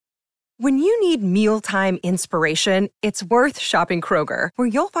When you need mealtime inspiration, it's worth shopping Kroger, where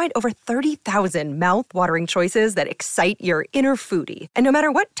you'll find over 30,000 mouth-watering choices that excite your inner foodie. And no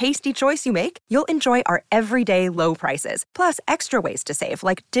matter what tasty choice you make, you'll enjoy our everyday low prices, plus extra ways to save,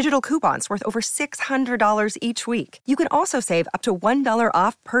 like digital coupons worth over $600 each week. You can also save up to $1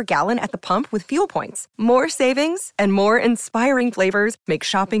 off per gallon at the pump with fuel points. More savings and more inspiring flavors make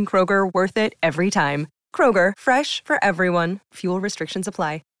shopping Kroger worth it every time. Kroger, fresh for everyone. Fuel restrictions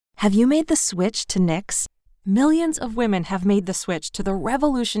apply. Have you made the switch to Knix? Millions of women have made the switch to the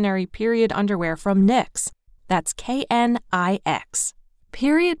revolutionary period underwear from Knix. That's Knix.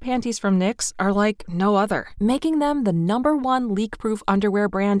 Period panties from Knix are like no other, making them the #1 leak-proof underwear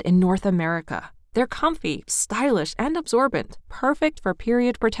brand in North America. They're comfy, stylish, and absorbent, perfect for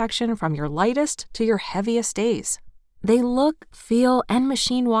period protection from your lightest to your heaviest days. They look, feel, and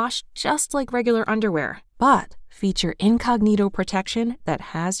machine wash just like regular underwear, but feature incognito protection that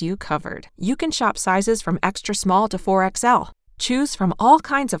has you covered. You can shop sizes from extra small to 4XL. Choose from all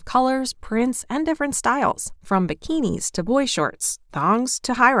kinds of colors, prints, and different styles, from bikinis to boy shorts, thongs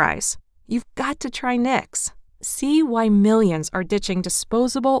to high-rise. You've got to try Knix. See why millions are ditching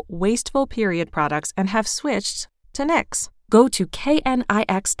disposable, wasteful period products and have switched to Knix. Go to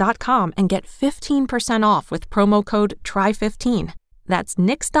knix.com and get 15% off with promo code TRY15. That's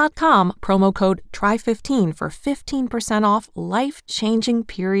Knix.com, promo code TRY15 for 15% off life-changing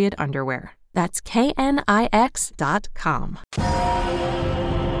period underwear. That's knix.com.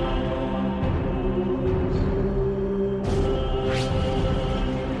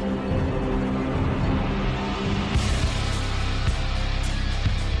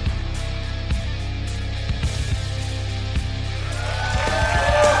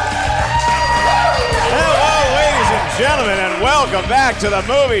 Gentlemen, and welcome back to the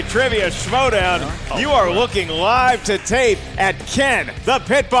Movie Trivia Schmodown. You are looking live to tape at Ken, the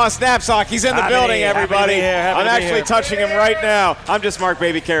Pit Boss Knapsack. He's in the building, everybody. I'm actually touching him right now. I'm just Mark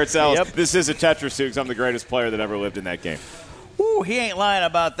Baby Carrot Sells. Yep. This is a Tetris suit. I'm the greatest player that ever lived in that game. Ooh, he ain't lying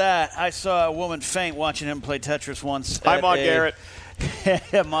about that. I saw a woman faint watching him play Tetris once. Hi, Maud Garrett.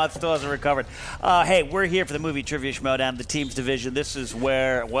 Maud still hasn't recovered. Hey, we're here for the Movie Trivia Schmodown, the teams division. This is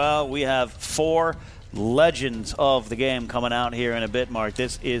where, well, we have 4 legends of the game coming out here in a bit, Mark.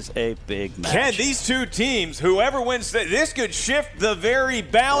 This is a big match. Ken, these two teams, whoever wins, this could shift the very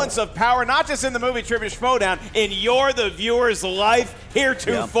balance of power, not just in the Movie Trivia Schmodown, in your, the viewer's life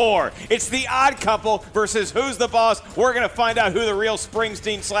heretofore. Yeah. It's the Odd Couple versus Who's the Boss. We're going to find out who the real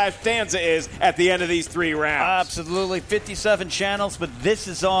Springsteen/Danza is at the end of these 3 rounds. Absolutely. 57 channels, but this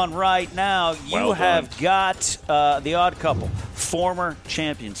is on right now. You have got the Odd Couple, former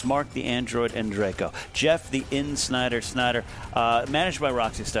champions, Mark the Android and Draco. Jeff the Snyder, managed by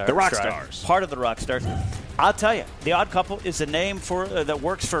Roxy Stars. The Rockstars. Part of the Rockstars. I'll tell you, the Odd Couple is a name for that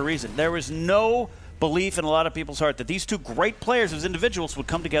works for a reason. There was no belief in a lot of people's heart that these two great players as individuals would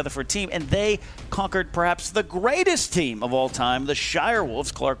come together for a team, and they conquered perhaps the greatest team of all time, the Shire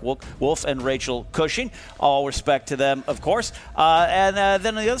Wolves, Clark Wolf and Rachel Cushing. All respect to them, of course. And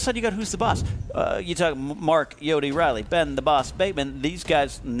then on the other side, you got Who's the Boss? You talk Mark, Yodi, Riley, Ben, the Boss, Bateman. These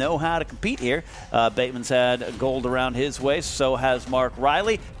guys know how to compete here. Bateman's had gold around his waist, so has Mark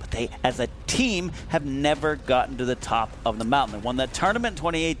Riley. But they, as a team, have never gotten to the top of the mountain. They won that tournament in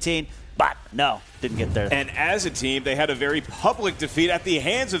 2018, but no, didn't get there. And as a team, they had a very public defeat at the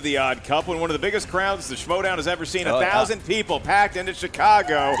hands of the Odd Couple in one of the biggest crowds the Schmodown has ever seen. 1,000 people packed into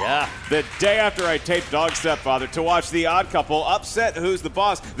Chicago. Yeah. The day after I taped Dog Stepfather to watch the Odd Couple upset Who's the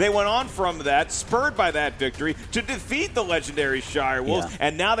Boss. They went on from that, spurred by that victory, to defeat the legendary Shire Wolves. Yeah.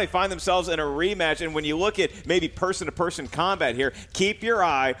 And now they find themselves in a rematch. And when you look at maybe person-to-person combat here, keep your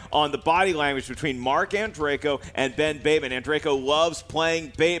eye on the body language between Mark Andraco and Ben Bateman. Andraco loves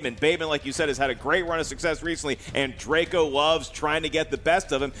playing Bateman. Bateman, like you said, has had a great run of success recently, and Draco loves trying to get the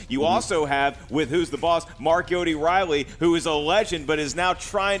best of him. You also have, with Who's the Boss, Mark Yodi Riley, who is a legend, but is now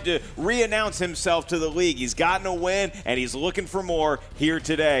trying to re-announce himself to the league. He's gotten a win, and he's looking for more here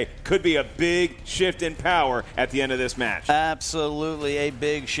today. Could be a big shift in power at the end of this match. Absolutely a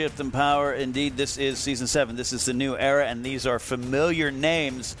big shift in power. Indeed, this is Season 7. This is the new era, and these are familiar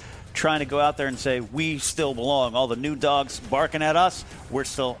names trying to go out there and say, we still belong. All the new dogs barking at us, we're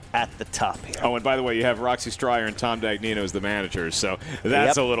still at the top here. Oh, and by the way, you have Roxy Stryer and Tom Dagnino as the managers, so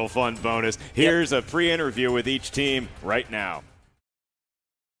that's a little fun bonus. Here's a pre-interview with each team right now.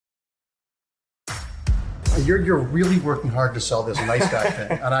 You're really working hard to sell this nice guy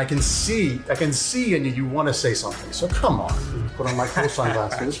thing, and I can see in you want to say something. So come on, put on my cool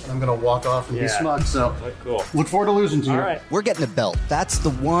sunglasses, and I'm going to walk off and be smug. So cool. Look forward to losing to you. All right. We're getting a belt. That's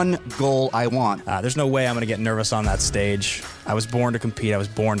the one goal I want. There's no way I'm going to get nervous on that stage. I was born to compete. I was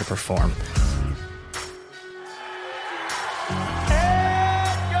born to perform.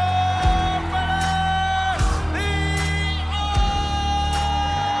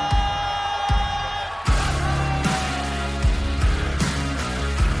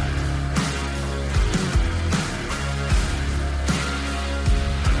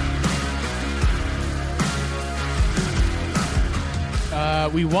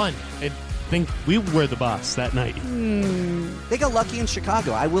 We won. I think we were the boss that night. They got lucky in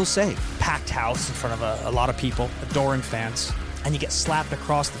Chicago, I will say. Packed house in front of a lot of people, adoring fans, and you get slapped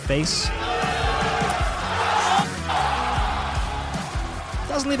across the face.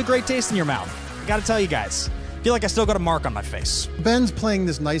 Doesn't leave a great taste in your mouth. I gotta tell you guys, I feel like I still got a mark on my face. Ben's playing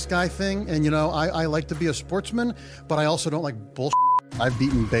this nice guy thing, and I like to be a sportsman, but I also don't like bullshit. I've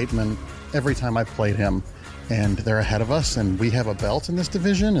beaten Bateman every time I've played him. And they're ahead of us, and we have a belt in this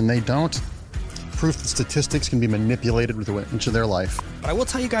division, and they don't. Proof that statistics can be manipulated within an inch of their life. But I will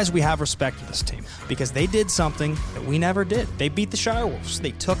tell you guys, we have respect for this team because they did something that we never did. They beat the Shirewolves.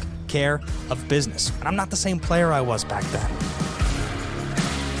 They took care of business. And I'm not the same player I was back then.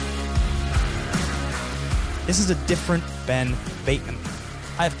 This is a different Ben Bateman.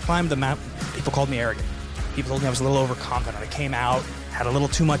 I have climbed the mountain. People called me arrogant. People told me I was a little overconfident. I came out, had a little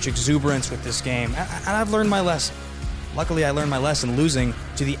too much exuberance with this game, and I've learned my lesson. Luckily, I learned my lesson losing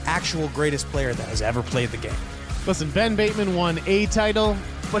to the actual greatest player that has ever played the game. Listen, Ben Bateman won a title,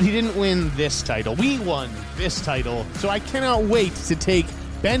 but he didn't win this title. We won this title, so I cannot wait to take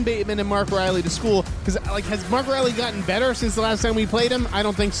Ben Bateman and Mark Riley to school, because has Mark Riley gotten better since the last time we played him? I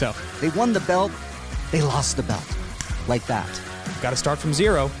don't think so. They won the belt, they lost the belt. Like that. Got to start from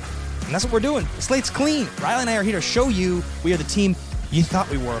zero, and that's what we're doing. The slate's clean. Riley and I are here to show you we are the team you thought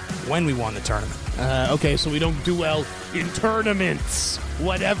we were when we won the tournament. Okay, so we don't do well in tournaments.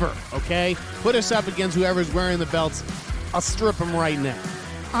 Whatever, okay? Put us up against whoever's wearing the belts. I'll strip them right now.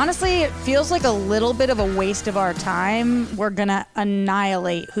 Honestly, it feels like a little bit of a waste of our time. We're going to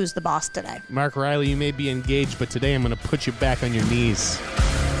annihilate who's the boss today. Mark Riley, you may be engaged, but today I'm going to put you back on your knees.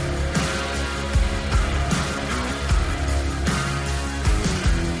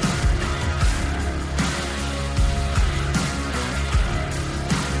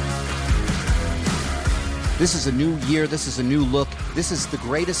 This is a new year. This is a new look. This is the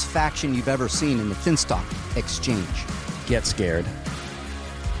greatest faction you've ever seen in the Finstock Exchange. Get scared.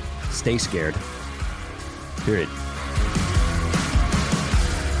 Stay scared. Period.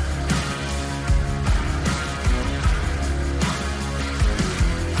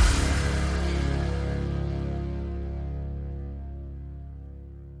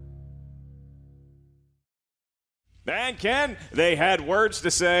 And Ken, they had words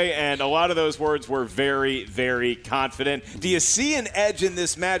to say, and a lot of those words were very, very confident. Do you see an edge in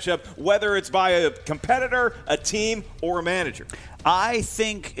this matchup, whether it's by a competitor, a team, or a manager? I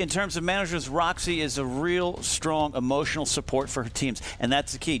think in terms of managers, Roxy is a real strong emotional support for her teams, and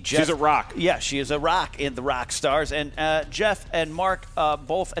that's the key. Jeff, she's a rock. Yeah, she is a rock in the Rock Stars. And Jeff and Mark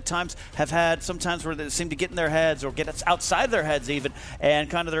both at times have had sometimes where they seem to get in their heads or get outside their heads even, and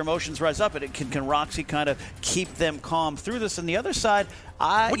kind of their emotions rise up. And it can Roxy kind of keep them calm through this? And the other side,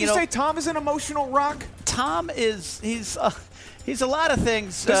 would you say Tom is an emotional rock? Tom is He's a lot of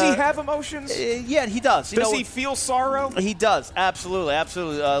things. Does he have emotions? Yeah, he does. Does he feel sorrow? He does. Absolutely.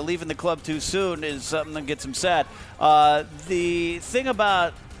 Leaving the club too soon is something that gets him sad. The thing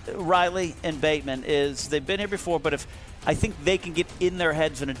about Riley and Bateman is they've been here before, but I think they can get in their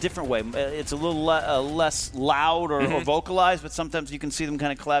heads in a different way. It's a little less loud or vocalized, but sometimes you can see them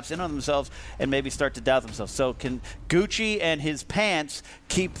kind of collapse in on themselves and maybe start to doubt themselves. So can Gucci and his pants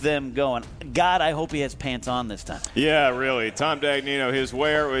keep them going? God, I hope he has pants on this time. Yeah, really. Tom Dagnino, his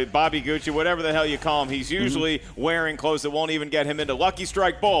wear, Bobby Gucci, whatever the hell you call him, he's usually wearing clothes that won't even get him into Lucky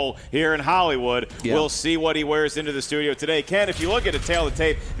Strike Bowl here in Hollywood. Yeah. We'll see what he wears into the studio today. Ken, if you look at a tail of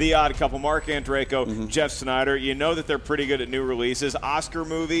tape, The Odd Couple, Mark Andreyko, Jeff Snyder, you know that they're pretty good at new releases, Oscar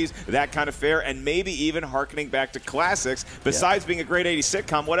movies, that kind of fare, and maybe even harkening back to classics. Besides being a great 80s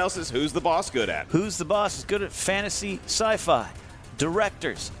sitcom, what else is Who's the Boss good at? Who's the Boss is good at fantasy sci-fi,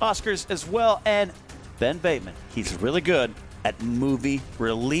 directors, Oscars as well, and Ben Bateman, he's really good at movie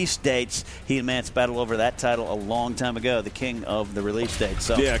release dates. He and Mance battled over that title a long time ago, the king of the release dates.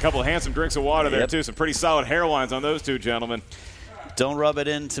 So, yeah, a couple of handsome drinks of water there, too. Some pretty solid hairlines on those two gentlemen. Don't rub it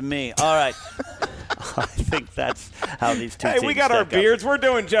into me. All right. I think that's how these two teams we got our beards. We're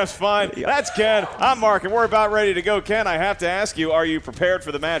doing just fine. Yeah. That's Ken. I'm Mark, and we're about ready to go. Ken, I have to ask you, are you prepared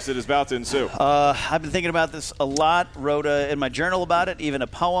for the match that is about to ensue? I've been thinking about this a lot. Wrote in my journal about it, even a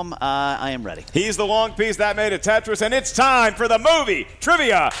poem. I am ready. He's the long piece that made a Tetris, and it's time for the movie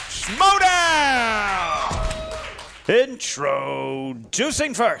Trivia Schmodown!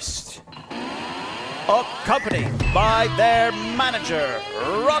 Introducing first, accompanied by their manager,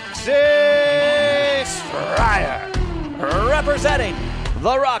 Roxy Stryer, representing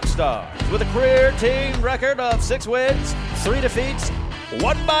the Rockstars with a career team record of 6 wins, 3 defeats,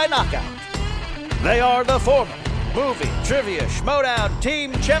 1 by knockout. They are the former Movie Trivia Schmodown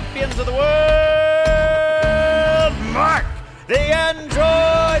Team Champions of the World, Mark, the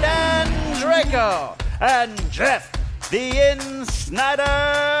Android Andreyko, and Jeff, the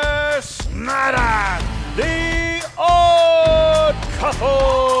In-Snyder Snyder, the Odd Couple.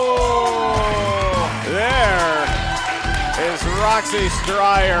 There is Roxy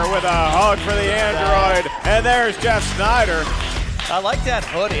Stryer with a hug for the Android, and there's Jeff Snyder. I like that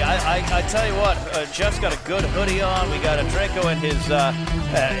hoodie. I tell you what, Jeff's got a good hoodie on. We got Andreyko in his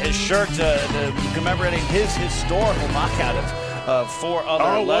shirt commemorating his historical knockout of 4 other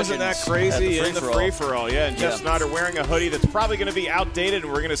legends. Wasn't that crazy in the free-for-all? Yeah, and Jeff Yeah. Snyder wearing a hoodie that's probably going to be outdated,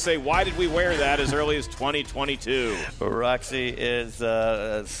 and we're going to say, why did we wear that as early as 2022? Roxy is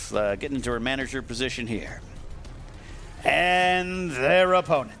getting into her manager position here. And their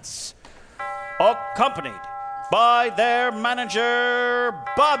opponents, accompanied by their manager,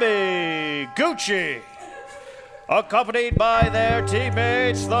 Bobby Gucci, accompanied by their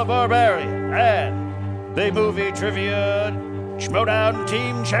teammates, the Barbarian, and the Movie Trivia Schmodown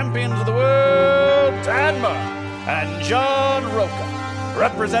Team Champions of the World, Danma and John Roca,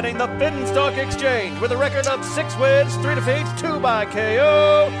 representing the Finstock Exchange with a record of 6 wins, 3 defeats, 2 by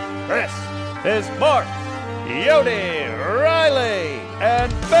KO. This is Mark Yodi Riley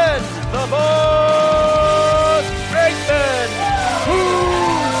and Ben the Boss Bateman.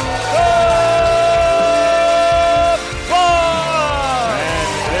 Who's the boss?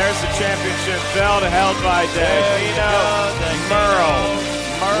 And there's the championship belt held by Davino, Merle,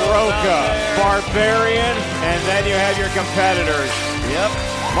 Roca, Barbarian, and then you have your competitors. Yep.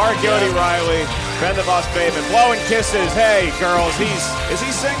 Mark Yodi Riley, Ben the Boss Bateman, blowing kisses. Hey, girls, is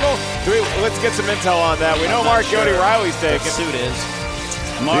he single? Let's get some intel on that. We know Mark Yodi Riley's taken. The suit is.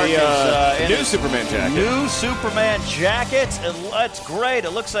 Mark is in new Superman jacket. New Superman jacket. It's great.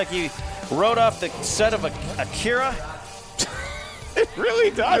 It looks like he rode off the set of Akira. It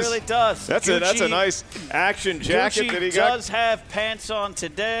really does. It really does. That's a nice action jacket Gucci that he got. does have pants on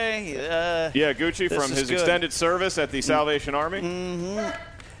today. Yeah, Gucci from his extended service at the Salvation Army.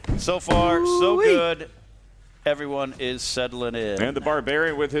 Mm-hmm. So far, so good. Everyone is settling in. And the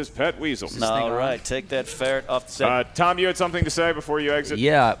Barbarian with his pet weasel. All right, take that ferret off the set. Tom, you had something to say before you exit?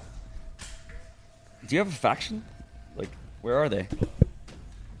 Yeah. Do you have a faction? Like, where are they?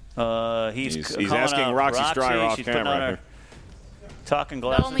 He's asking Roxy Stryer off camera here. Talking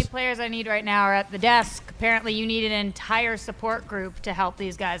glasses. The only players I need right now are at the desk. Apparently, you need an entire support group to help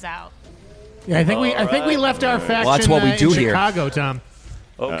these guys out. Yeah, I think we left our faction that's what we do in here. Chicago, Tom.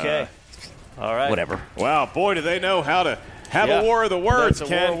 Okay. All right. Whatever. Wow, boy, do they know how to have a war of the words, That's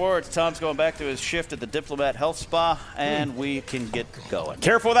Ken. a war of words. Tom's going back to his shift at the Diplomat Health Spa, and we can get going.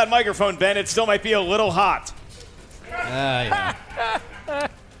 Careful with that microphone, Ben. It still might be a little hot. Yeah.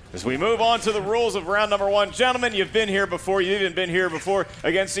 As we move on to the rules of round number 1. Gentlemen, you've been here before. You've even been here before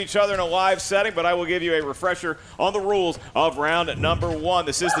against each other in a live setting, but I will give you a refresher on the rules of round number 1.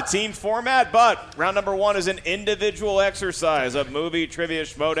 This is the team format, but round number 1 is an individual exercise of Movie Trivia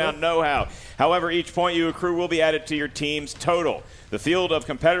Schmodown know-how. However, each point you accrue will be added to your team's total. The field of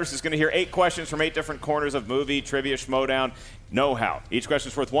competitors is going to hear 8 questions from 8 different corners of Movie Trivia Schmodown know-how. Each question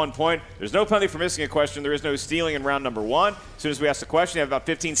is worth 1 point. There's no penalty for missing a question. There is no stealing in round number 1. As soon as we ask the question, you have about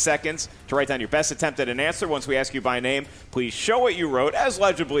 15 seconds to write down your best attempt at an answer. Once we ask you by name, please show what you wrote as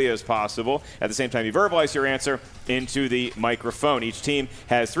legibly as possible. At the same time, you verbalize your answer into the microphone. Each team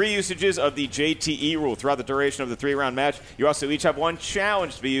has 3 usages of the JTE rule throughout the duration of the 3-round match. You also each have 1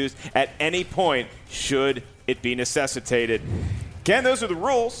 challenge to be used at any point should it be necessitated. Ken, those are the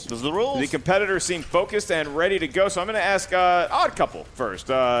rules. Those are the rules. The competitors seem focused and ready to go. So I'm going to ask Odd Couple first.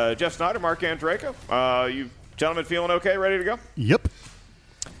 Jeff Snyder, Mark Andreyko. You gentlemen feeling okay, ready to go? Yep.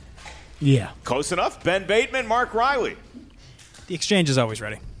 Yeah. Close enough. Ben Bateman, Mark Riley. The exchange is always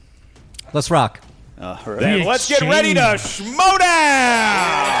ready. Let's rock. Then let's get ready to Schmodown!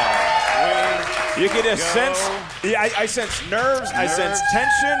 You get a sense Yeah, I sense nerves. I sense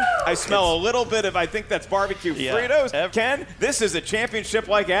tension. I smell a little bit of, I think that's barbecue Fritos. Ken, this is a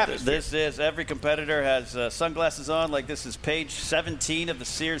championship-like atmosphere. This is. Every competitor has sunglasses on, like this is page 17 of the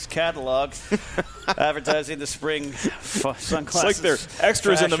Sears catalog, advertising the spring sunglasses. It's like they're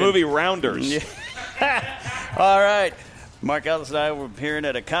extras fashion in the movie Rounders. All right. Mark Ellis and I will be appearing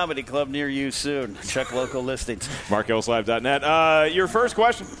at a comedy club near you soon. Check local listings. MarkEllisLive.net. Your first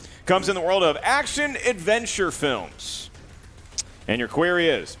question comes in the world of action-adventure films. And your query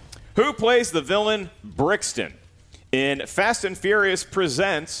is, who plays the villain Brixton in Fast and Furious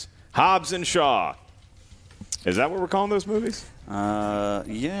Presents Hobbs and Shaw? Is that what we're calling those movies? Yeah,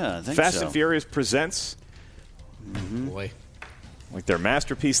 I think Fast so. and Furious Presents? Mm-hmm. Boy. Like their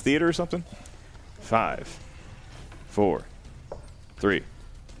Masterpiece Theater or something? 5, 4, 3,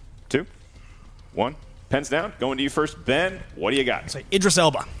 2, 1. Pens down. Going to you first, Ben. What do you got? Say Idris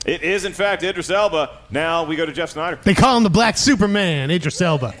Elba. It is, in fact, Idris Elba. Now we go to Jeff Snyder. They call him the Black Superman, Idris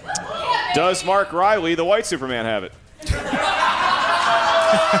Elba. Does Mark Riley, the White Superman, have it?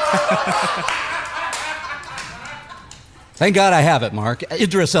 Thank God I have it, Mark.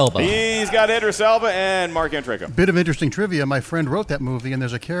 Idris Elba. He's got Idris Elba and Mark Andreyko. Bit of interesting trivia. My friend wrote that movie, and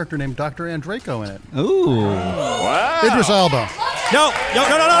there's a character named Dr. Andreyko in it. Ooh. Wow. Idris Elba. No.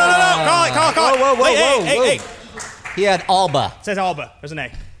 Call it. Whoa. Hey. He had Alba. It says Alba. There's an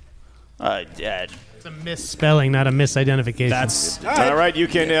A. It's a misspelling, not a misidentification. That's all right. You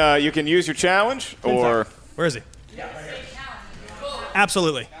can use your challenge, or where is he?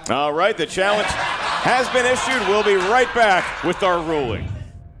 Absolutely. All right. The challenge has been issued. We'll be right back with our ruling.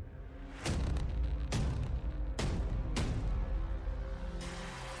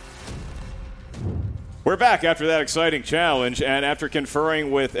 We're back after that exciting challenge, and after conferring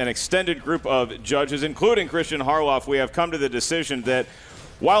with an extended group of judges, including Christian Harloff, we have come to the decision that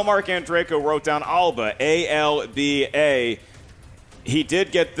while Mark Andreyko wrote down Alba, A-L-B-A, he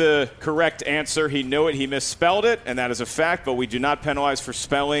did get the correct answer. He knew it. He misspelled it, and that is a fact, but we do not penalize for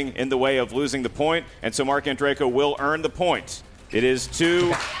spelling in the way of losing the point, and so Mark Andreyko will earn the point. It is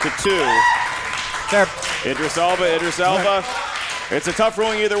 2-2. Fair. Idris Elba. It's a tough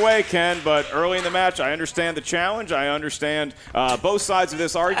ruling either way, Ken, but early in the match, I understand the challenge. I understand both sides of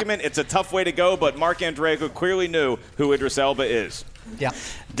this argument. It's a tough way to go, but Mark Andreyko clearly knew who Idris Elba is. Yeah.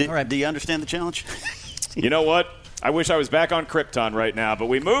 All right. Do you understand the challenge? You know what? I wish I was back on Krypton right now, but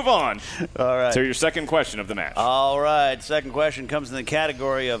we move on to your second question of the match. All right. Second question comes in the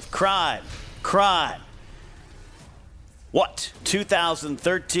category of crime. What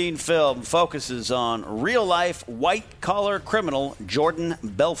 2013 film focuses on real-life white-collar criminal Jordan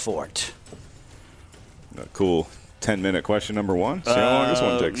Belfort? A cool 10-minute question number one. See how long this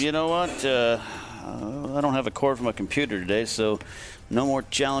one takes. You know what? I don't have a cord from my computer today, so no more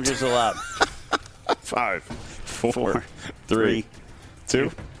challenges allowed. 5, 4, 3,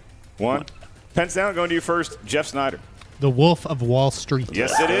 2, 1. Pens down. Going to you first, Jeff Snyder. The Wolf of Wall Street.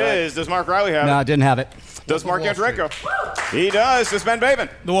 Yes, it is. Does Mark Riley have it? No, I didn't have it. Does Mark Andreyko? He does. Does Ben Bateman?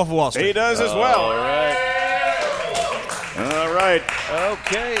 The Wolf of Wall Street. He does as well. All right.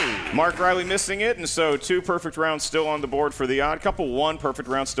 Okay. Mark Riley missing it, and so 2 perfect rounds still on the board for the Odd Couple. 1 perfect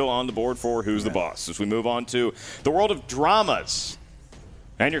round still on the board for Who's the Boss. As we move on to the world of dramas.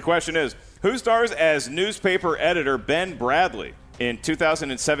 And your question is, who stars as newspaper editor Ben Bradley in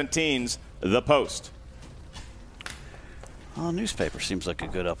 2017's The Post? Oh, newspaper seems like a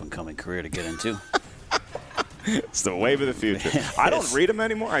good up-and-coming career to get into. It's the wave of the future. I don't read them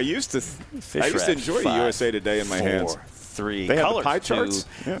anymore. I used to enjoy 5, USA Today in my 4, hands. 3. They have Colors, the pie charts.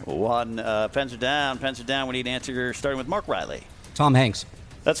 2, 1. Pens are down. We need an answer starting with Mark Riley. Tom Hanks.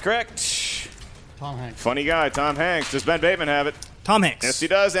 That's correct. Tom Hanks. Funny guy, Tom Hanks. Does Ben Bateman have it? Tom Hanks. Yes, he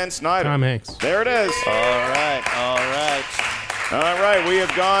does, and Snyder. Tom Hanks. There it is. All right. All right, we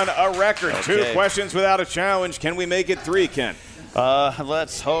have gone a record. Okay. 2 questions without a challenge. Can we make it 3, Ken?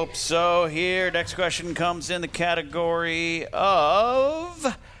 Let's hope so here. Next question comes in the category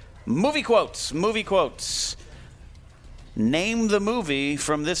of movie quotes. Name the movie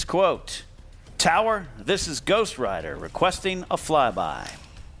from this quote. Tower, this is Ghost Rider requesting a flyby.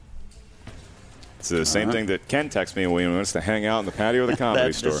 It's the same thing that Ken texts me when he wants to hang out in the patio of the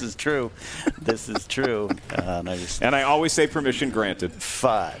comedy store. This is true. And I always say permission granted.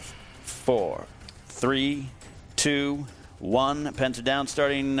 5, 4, 3, 2, 1. Pens are down,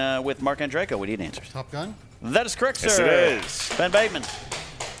 starting with Mark Andreyko. We need answers. Top Gun? That is correct, sir. Yes, it is. Ben Bateman.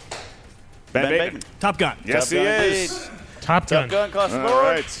 Ben Bateman. Top Gun. Yes, he is. Top Gun. Top Gun across the All board.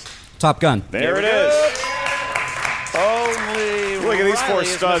 right. Top Gun. There it is. Only Look at these 4 Riley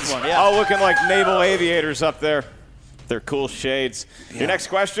is studs, missing one. Yeah. all looking like naval aviators up there. They're cool shades. Your next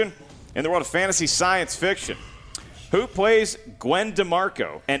question, in the world of fantasy science fiction, Who plays Gwen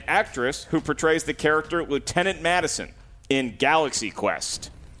DeMarco, an actress who portrays the character Lieutenant Madison in Galaxy Quest?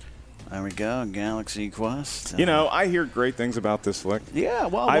 There we go, Galaxy Quest. You know, I hear great things about this flick. Yeah,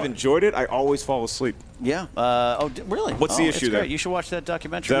 well, I've enjoyed it. I always fall asleep. Yeah. Really? What's the issue there? You should watch that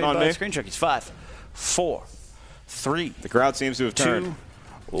documentary Is that made on by me? Screen Junkies. 5, 4, 3. The crowd seems to have turned.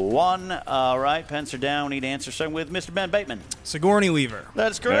 2, 1. All right, pens are down. We need answers starting with Mr. Ben Bateman. Sigourney Weaver.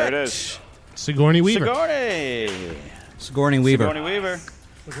 That's correct. There it is. Sigourney Weaver. Sigourney Weaver. Sigourney Weaver.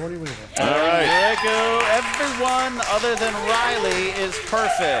 Sigourney Weaver. All right. Draco, everyone other than Riley is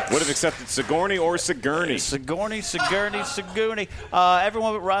perfect. Would have accepted Sigourney or Sigourney. Sigourney.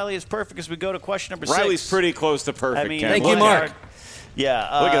 Everyone but Riley is perfect as we go to question number 6. Riley's pretty close to perfect, Ken. Thank you, Mark. Yeah.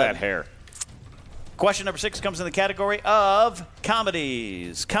 Look at that hair. Question number 6 comes in the category of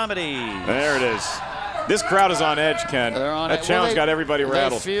comedies. There it is. This crowd is on edge, Ken. They're on that challenge got everybody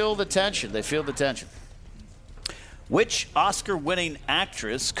rattled. They feel the tension. Which Oscar-winning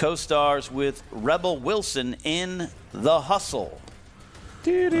actress co-stars with Rebel Wilson in The Hustle?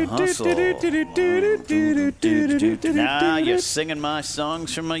 Now you're singing my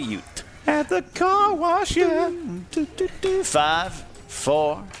songs from my youth. At the car wash, yeah. 5,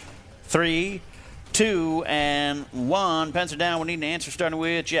 4, 3, 2, and 1. Pens are down. We need an answer starting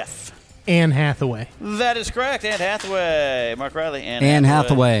with Jeff. Anne Hathaway. That is correct. Anne Hathaway. Mark Riley. Anne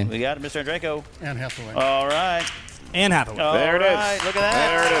Hathaway. We got it, Mr. Draco. Anne Hathaway. All right. Anne Hathaway. There it is. Look at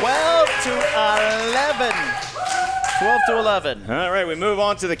that. There it is. 12 to 11. All right, we move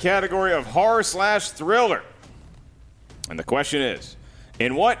on to the category of horror/thriller. And the question is,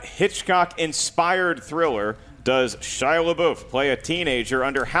 in what Hitchcock-inspired thriller does Shia LaBeouf play a teenager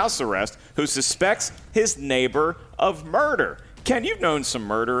under house arrest who suspects his neighbor of murder? Ken, you've known some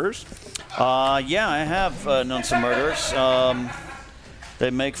murderers. Yeah, I have known some murderers. They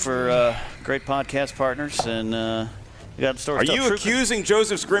make for great podcast partners, and you got stories. Are you accusing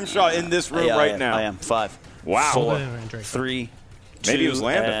Joseph Scrimshaw in this room right now? I am. 5. Wow. 4, 3, 2, Maybe it was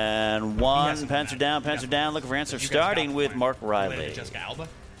Lando. and 1. Pens are down. Looking for answers starting with Mark Riley.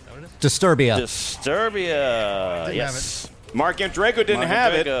 Disturbia. Yes. Mark Andraco didn't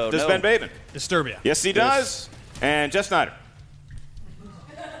have it. Andraco, Does no. Ben Bateman? Disturbia. Yes, he does. And Jeff Snyder.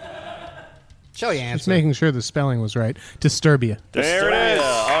 Show your Just answer. making sure the spelling was right. Disturbia. There it is.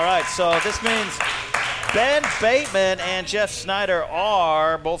 All right, so this means Ben Bateman and Jeff Snyder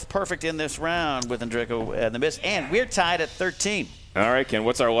are both perfect in this round with Andrico and the miss, and we're tied at 13. All right, Ken,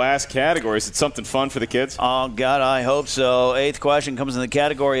 what's our last category? Is it something fun for the kids? Oh, God, I hope so. 8th question comes in the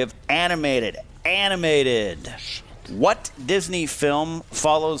category of animated. What Disney film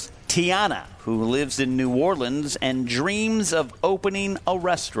follows Tiana, who lives in New Orleans and dreams of opening a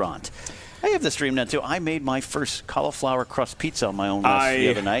restaurant? I have this dream now, too. I made my first cauliflower crust pizza on my own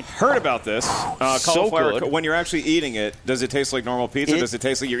the other night. Heard about this. So Cauliflower, good. when you're actually eating it, does it taste like normal pizza? Does it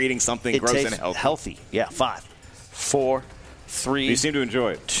taste like you're eating something gross and healthy? Healthy. Yeah, 5, 4, 3. You seem to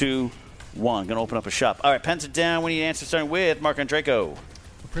enjoy it. 2, 1. Going to open up a shop. All right, pens it down. We need answers starting with Mark Andraco.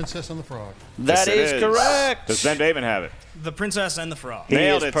 The Princess and the Frog. That Yes, it is correct. Does Ben Bateman have it? The Princess and the Frog. He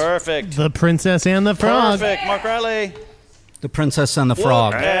Nailed is it. perfect. The Princess and the Frog. Perfect. Mark Riley. The Princess and the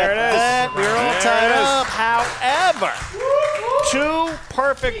Frog. There it is. That, we're all There tied it is. up. However, 2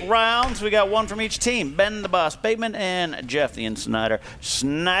 perfect rounds. We got 1 from each team. Ben the Boss Bateman and Jeff the Snyder.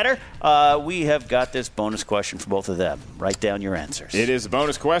 We have got this bonus question for both of them. Write down your answers. It is a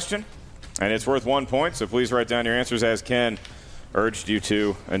bonus question, and it's worth 1 point, so please write down your answers as Ken urged you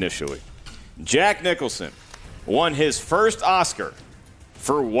to initially. Jack Nicholson won his first Oscar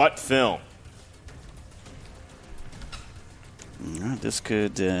for what film? This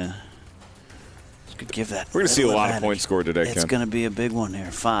could give that. We're going to see a little lot of advantage. points scored today, It's Ken. going to be a big one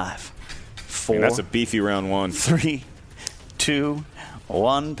here. 5, 4. And that's a beefy round 1. 3, 2,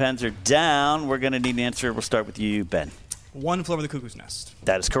 1. Pens are down. We're going to need an answer. We'll start with you, Ben. 1 Flew Over the Cuckoo's Nest.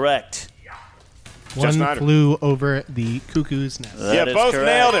 That is correct. One Snyder. flew over the cuckoo's nest. Yeah, That is both correct.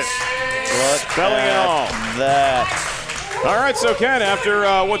 nailed it. Look Spelling it at all. That. All right, so Ken, after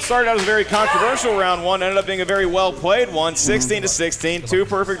what started out as a very controversial round 1, ended up being a very well-played one, 16-16, 2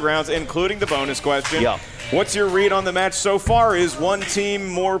 perfect rounds, including the bonus question. Yeah. What's your read on the match so far? Is one team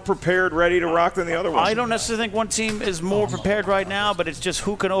more prepared, ready to rock than the other one? I don't necessarily think one team is more prepared right now, but it's just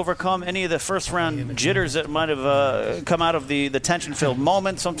who can overcome any of the first-round jitters that might have come out of the tension-filled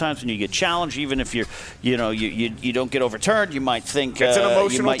moment. Sometimes when you get challenged, even if you don't get overturned, you might think It's an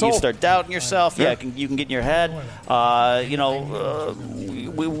emotional you toll. start doubting yourself. Yeah. You can get in your head.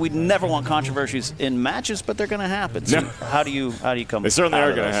 We never want controversies in matches, but they're going to happen. So No. how do you come? They certainly out are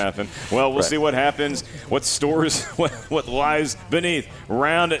of going to those? happen. Well, we'll Right. see what happens what stores what lies beneath.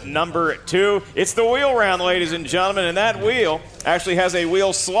 Round number 2. It's the wheel round, ladies and gentlemen, and that wheel actually has a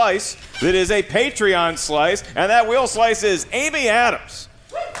wheel slice that is a Patreon slice, and that wheel slice is Amy Adams.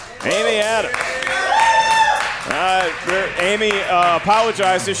 Amy Adams. Amy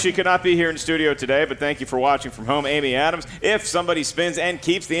apologizes. She could not be here in studio today, but thank you for watching from home, Amy Adams. If somebody spins and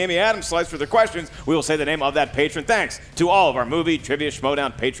keeps the Amy Adams slice for their questions, we will say the name of that patron. Thanks to all of our Movie Trivia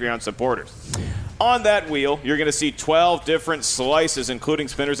Schmodown Patreon supporters. On that wheel, you're going to see 12 different slices, including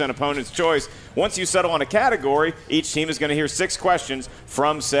spinners and opponent's choice. Once you settle on a category, each team is going to hear 6 questions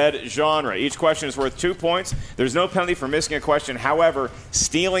from said genre. Each question is worth 2 points. There's no penalty for missing a question. However,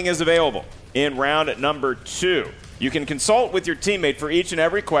 stealing is available in round number 2. You can consult with your teammate for each and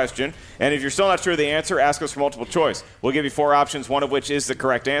every question, and if you're still not sure of the answer, ask us for multiple choice. We'll give you 4 options, one of which is the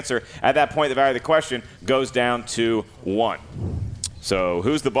correct answer. At that point, the value of the question goes down to 1. So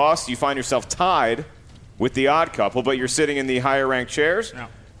who's the boss? You find yourself tied with the odd couple, but you're sitting in the higher-ranked chairs. No.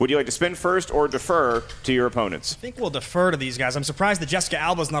 Would you like to spin first or defer to your opponents? I think we'll defer to these guys. I'm surprised that Jessica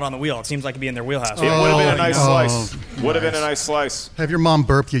Alba's not on the wheel. It seems like it'd be in their wheelhouse. It would have been a nice slice. Would have nice. been a nice slice. Have your mom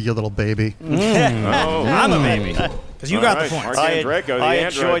burp you little baby. I'm a baby. Because you got the point. Mark Andreyko, the I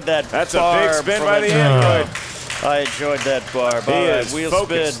Android. enjoyed that. That's a big spin by the Android. I enjoyed that barb. He All right, is wheel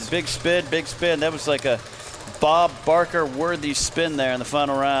focused. spin, big spin. That was like a Bob Barker-worthy spin there in the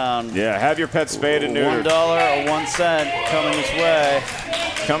final round. Yeah, have your pet spayed and neutered. $1 or 1 cent coming this way.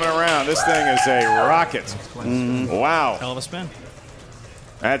 Coming around. This thing is a rocket. Wow. Hell of a spin.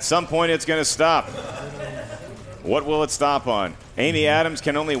 At some point, it's going to stop. What will it stop on? Amy Adams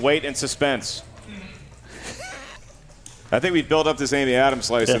can only wait in suspense. I think we built up this Amy Adams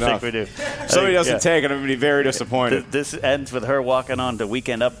slice enough. I think we do. If somebody doesn't take it, I'm going to be very disappointed. This ends with her walking on to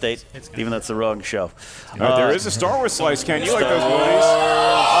Weekend Update, even though it's the wrong show. All right, there is a Star Wars slice. Ken, you like those movies?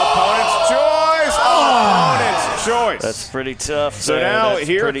 Opponent's choice. Opponent's choice. That's pretty tough. So there. now That's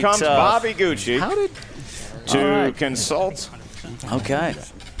here pretty comes tough. Bobby Gucci to consult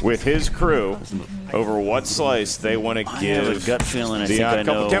with his crew over what slice they want to give. I have a gut feeling. I the think I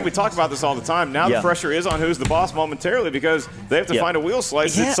couple. know. Ken, we talk about this all the time. Now the pressure is on who's the boss momentarily because they have to find a wheel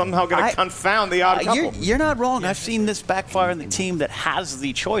slice that's somehow going to confound the odd couple. You're not wrong. I've seen this backfire on the team that has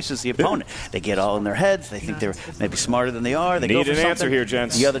the choice as the opponent. They get all in their heads. They think they're maybe smarter than they are. They Need go for an something. answer here,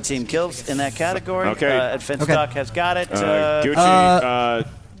 gents. The other team kills in that category. Okay. Finstock has got it. Gucci.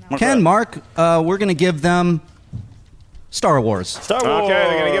 Ken, Mark, we're going to give them Star Wars. Star Wars. Okay,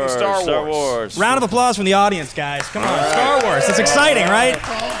 they're going to give them Star Wars. Round of applause from the audience, guys. Come on, Star Wars. It's exciting, right?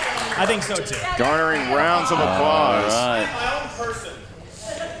 I think so, too. Garnering rounds of applause. All right.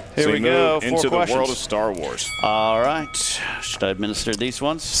 Here So we go. move 4 into questions. the world of Star Wars. All right. Should I administer these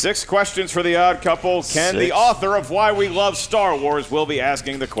ones? 6 questions for the odd couple. Ken, the author of Why We Love Star Wars, will be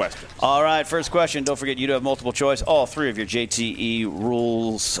asking the question. All right, first question. Don't forget you do have multiple choice. All 3 of your JTE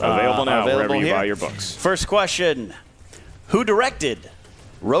rules Available now, wherever you here. buy your books. First question. Who directed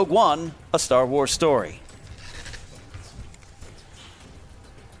Rogue One, A Star Wars Story?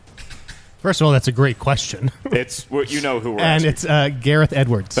 First of all, that's a great question. It's you know who we're and asking. it's Gareth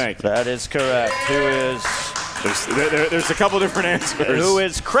Edwards. Thank you. That is correct. Who is... There's a couple different answers. Who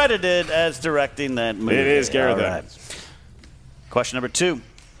is credited as directing that movie? It is Gareth All right. Question number 2.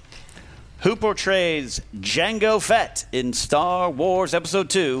 Who portrays Jango Fett in Star Wars Episode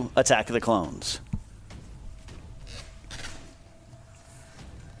 2, Attack of the Clones?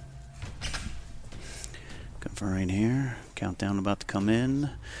 Conferring here. Countdown about to come in.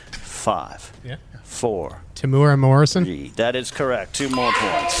 5. Yeah. 4. Tamura Morrison. 3. That is correct. 2 more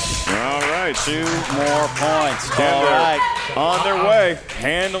points. All right. 2 more points. And All they're right. on their way,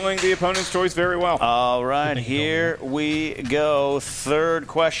 handling the opponent's choice very well. All right, here we go. Third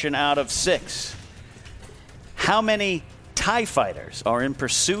question out of 6. How many TIE fighters are in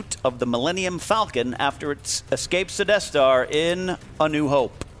pursuit of the Millennium Falcon after it escapes the Death Star in A New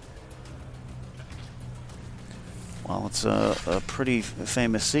Hope? Well, it's a pretty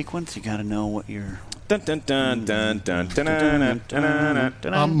famous sequence. You got to know what you're... Dun, dun, dun, dun, dun, dun, dun, dun,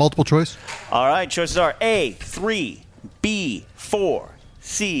 dun. Multiple choice. All right, choices are A, 3, B, 4,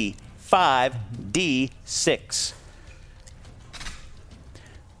 C, 5, D, 6.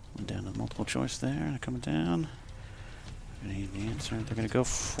 Down to multiple choice there. They're coming down. I need the answer. They're going to go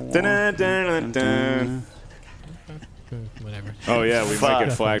 4. Dun, dun, dun, dun. Whatever. Oh, yeah, we might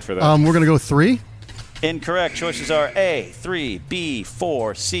get flagged for that. We're going to go 3. Incorrect. Choices are A, 3, B,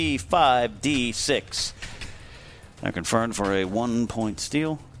 4, C, 5, D, 6. They're confirmed for a 1-point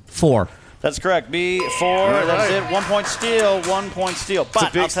steal. 4. That's correct. B4. That's it. 1 point steal. 1 point steal. But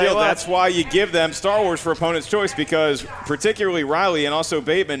it's a big steal. That's why you give them Star Wars for opponent's choice, because particularly Riley and also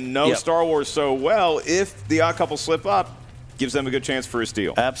Bateman know Star Wars so well. If the odd couple slip up, gives them a good chance for a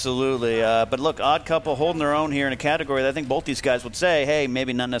steal. Absolutely. But look, odd couple holding their own here in a category that I think both these guys would say, hey,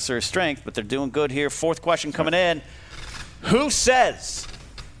 maybe not necessarily strength, but they're doing good here. Fourth question coming in. Who says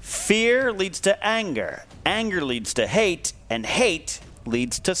fear leads to anger, anger leads to hate, and hate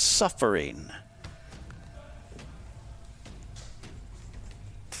leads to suffering?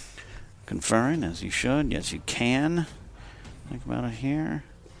 Conferring, as you should. Yes, you can. Think about it here.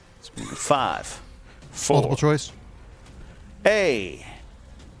 Let's move to 5, 4. Multiple choice. A,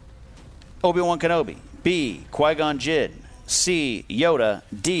 Obi-Wan Kenobi. B, Qui-Gon Jinn. C, Yoda.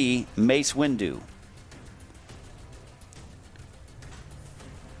 D, Mace Windu.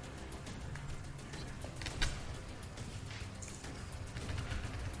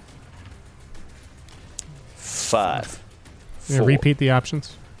 Five. Repeat the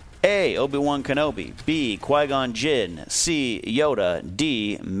options. A, Obi-Wan Kenobi. B, Qui-Gon Jinn. C, Yoda.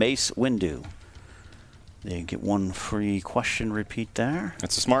 D, Mace Windu. You get one free question repeat there.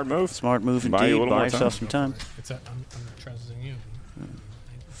 That's a smart move. Smart move indeed. Buy yourself some time. I'm trusting you.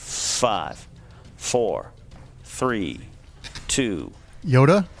 5, 4, 3, 2.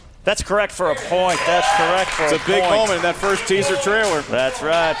 Yoda? That's correct for a point. That's correct for a point. It's a big moment in that first teaser trailer. That's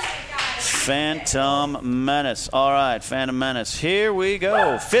right. Phantom Menace. All right, Phantom Menace. Here we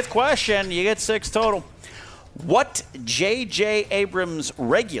go. Fifth question. You get 6 total. What J.J. Abrams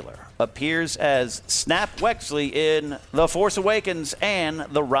regular appears as Snap Wexley in The Force Awakens and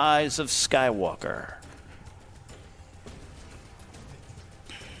The Rise of Skywalker?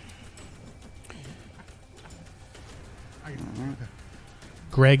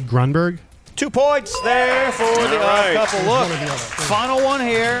 Greg Grunberg. 2 points there for the odd couple. Look, final one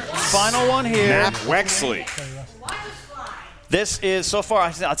here. Final one here. Snap Wexley. This is, so far,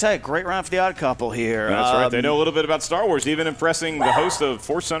 I'll tell you, great round for the odd couple here. That's right. They know a little bit about Star Wars, even impressing the host of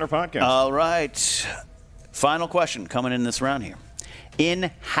Force Center podcast. All right. Final question coming in this round here.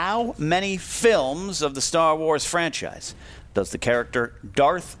 In how many films of the Star Wars franchise does the character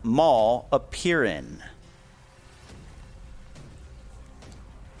Darth Maul appear in?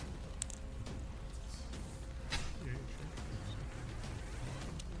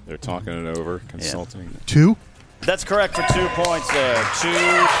 They're talking it over, consulting. 2? That's correct for 2 points there. 2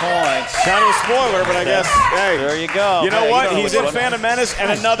 points. Kind of a spoiler, but I guess, hey. There you go. You know what? You He's in Phantom Menace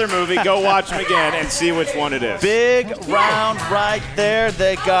and another movie. Go watch him again and see which one it is. Big round right there.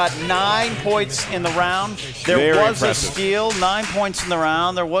 They got 9 points in the round. There was a steal. 9 points in the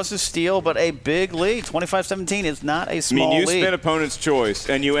round. There was a steal, but a big lead. 25-17 is not a small lead. You spin opponent's choice,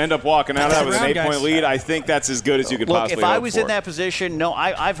 and you end up walking out of that with an 8-point lead. I think that's as good as you could possibly hope for. Look, if I was in that position, no,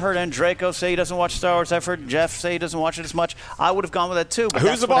 I've heard Andrejko say he doesn't watch Star Wars. I've heard Jeff say he doesn't watch it as much. I would have gone with that too. But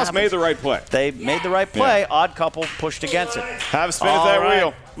who's the boss made the right play? They made the right play. Yeah. Odd couple pushed against it. Have a spin at that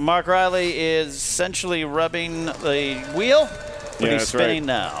wheel. Mark Riley is essentially rubbing the wheel, but he's spinning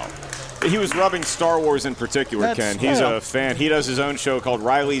now. He was rubbing Star Wars in particular, Ken. He's a fan. He does his own show called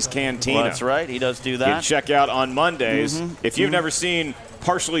Riley's Cantina. Well, that's right. He does do that. You can check out on Mondays. If you've never seen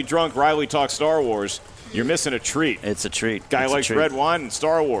Partially Drunk Riley talk Star Wars, you're missing a treat. It's a treat. Guy likes red wine and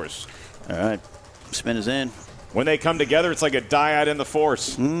Star Wars. All right. Spin is in. When they come together, it's like a dyad in the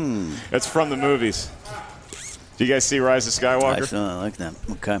Force. It's from the movies. Do you guys see Rise of Skywalker? I like that.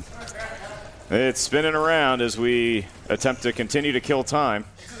 Okay. It's spinning around as we attempt to continue to kill time.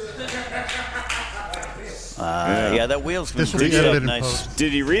 Yeah, that wheel's been nice.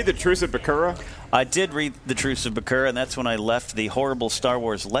 Did you read The Truce of Bakura? I did read The Truce of Bakura, and that's when I left the horrible Star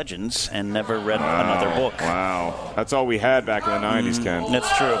Wars Legends and never read another book. Wow. That's all we had back in the 90s, Ken.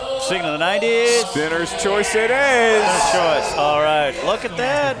 That's true. Speaking of the 90s. Spinner's Choice it is. Spinner's Choice. All right. Look at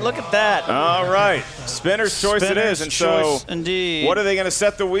that. Look at that. All right. Spinner's Choice it is. And so, indeed. What are they going to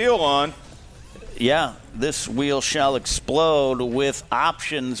set the wheel on? Yeah, this wheel shall explode with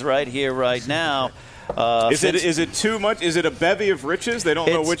options right here, right now. Is it too much? Is it a bevy of riches? They don't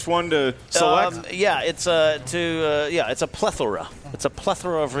know which one to select. It's a plethora. It's a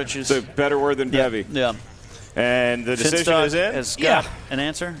plethora of riches. It's a better word than bevy. Yeah. And the decision is in. Has got an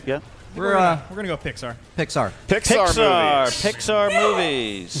answer. Yeah. We're gonna go Pixar. Pixar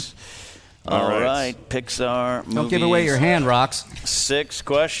movies. All right, Pixar movies. Don't give away your hand, Rocks. 6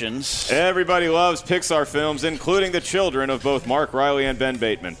 questions. Everybody loves Pixar films, including the children of both Mark Riley and Ben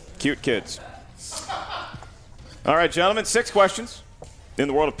Bateman. Cute kids. All right, gentlemen, 6 questions in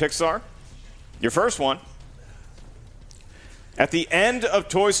the world of Pixar. Your first one. At the end of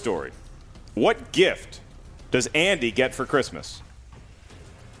Toy Story, what gift does Andy get for Christmas?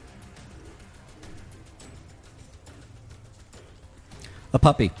 A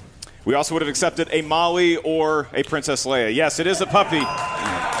puppy. We also would have accepted a Molly or a Princess Leia. Yes, it is a puppy.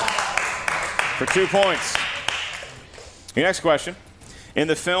 For 2 points. Your next question. In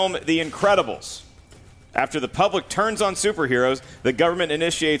the film The Incredibles, after the public turns on superheroes, the government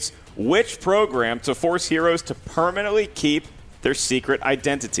initiates which program to force heroes to permanently keep their secret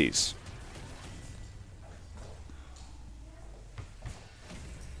identities?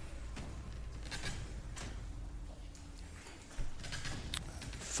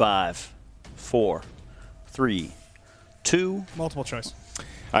 Five, 4, 3, 2. Multiple choice.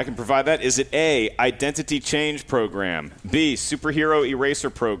 I can provide that. Is it A, identity change program, B, superhero eraser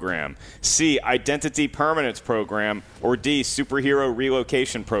program, C, identity permanence program, or D, superhero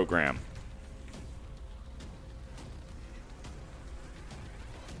relocation program?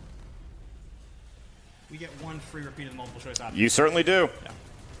 We get one free repeated multiple choice option. You certainly do. Yeah.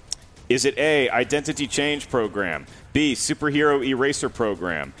 Is it A, identity change program, B, superhero eraser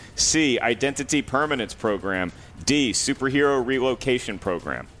program, C, identity permanence program, D, superhero relocation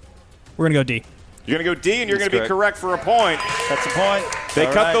program? We're going to go D. You're going to go D, and you're going to be correct for a point. That's a point. They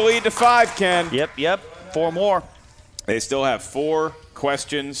All cut right. the lead to 5, Ken. Yep. 4 more. They still have 4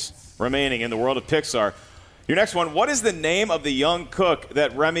 questions remaining in the world of Pixar. Your next one, what is the name of the young cook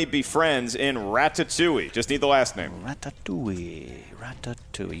that Remy befriends in Ratatouille? Just need the last name. Ratatouille.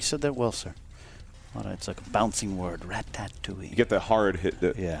 You said that well, sir. It's like a bouncing word. Ratatouille. You get the hard hit.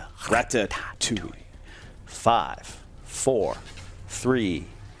 Yeah. Ratatouille. 5, 4, 3,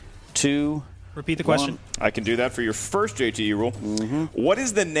 2. Repeat the question. 1. I can do that for your first JTE rule. Mm-hmm. What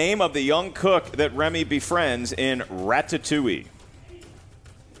is the name of the young cook that Remy befriends in Ratatouille?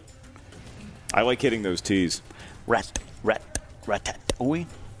 I like hitting those T's. Ratatouille.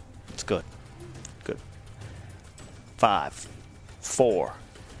 It's good. 5, 4,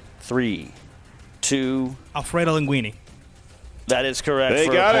 3, 2. Alfredo Linguini. That is correct. They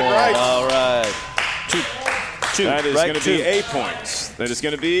for got a it point. right. All right. 2. That is going to be 8 points. That is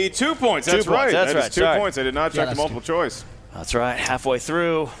going to be 2 points. That's right. That's that right. is 2 points. I did not check the multiple choice. That's right. Halfway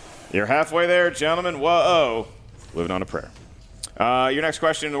through. You're halfway there, gentlemen. Whoa. Living on a prayer. Your next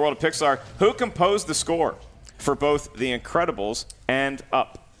question in the world of Pixar. Who composed the score for both The Incredibles and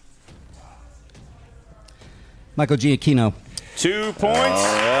Up? Michael Giacchino. 2 points.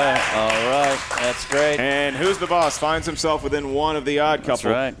 All right. That's great. And Who's the Boss finds himself within one of the odd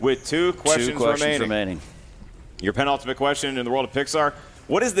couple with 2 questions remaining. Your penultimate question in the world of Pixar.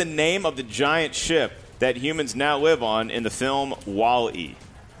 What is the name of the giant ship that humans now live on in the film WALL-E?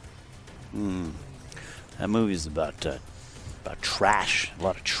 That movie's about trash. A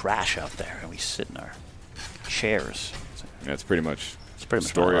lot of trash out there. And we sit in our chairs. That's pretty much the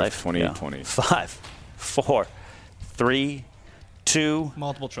story my of life. 2020. Yeah. 5, 4, 3, 2.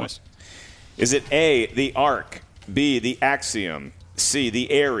 Multiple choice. Is it A, the Ark, B, the Axiom, C,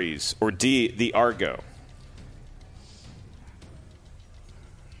 the Ares, or D, the Argo?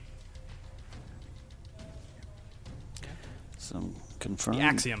 Some confirm. The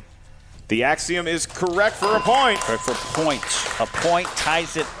Axiom. The Axiom is correct for a point. Correct for points. A point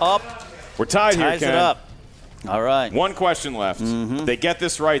ties it up. We're tied here, Ken. Ties it up. All right. 1 question left. They get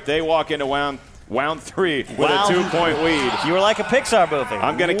this right. They walk into round 3 with a 2-point lead. You were like a Pixar movie.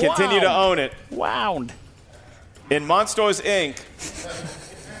 I'm going to continue to own it. Wound. In Monsters, Inc.,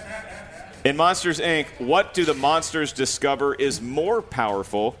 what do the monsters discover is more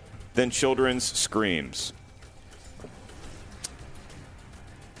powerful than children's screams?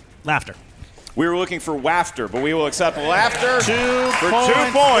 Laughter. We were looking for wafter, but we will accept laughter for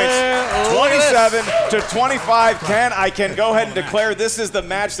 2 points. points. 27-25. Ken, I can go ahead and declare this is the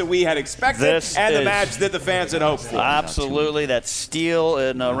match that we had expected the match that the fans had hoped for. Absolutely. That steal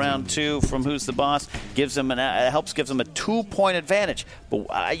in round 2 from Who's the Boss gives them helps give them a 2-point advantage.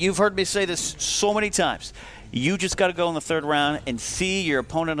 But you've heard me say this so many times. You just got to go in the 3rd round and see your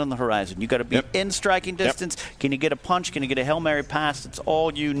opponent on the horizon. You got to be in striking distance. Can you get a punch? Can you get a Hail Mary pass? That's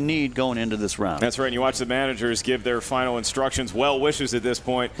all you need going into this round. That's right. And you watch the managers give their final instructions, well wishes at this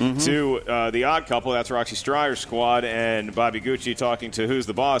point to the odd couple. That's Roxy Streyer's squad and Bobby Gucci talking to Who's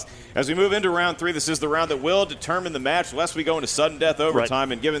the Boss. As we move into round 3, this is the round that will determine the match unless we go into sudden death overtime.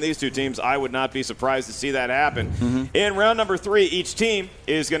 Right. And given these 2 teams, I would not be surprised to see that happen. In round number 3, each team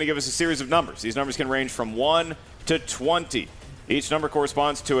is going to give us a series of numbers. These numbers can range from 1 to 20. Each number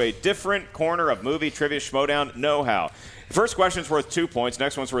corresponds to a different corner of movie trivia schmodown know-how. The first question's worth 2 points.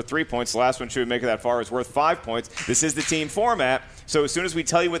 Next one's worth 3 points. The last one, should we make it that far, is worth 5 points. This is the team format. So as soon as we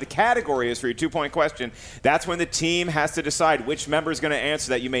tell you what the category is for your 2-point question, that's when the team has to decide which member is going to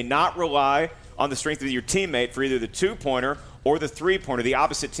answer that. You may not rely on the strength of your teammate for either the 2-pointer or the 3-pointer. The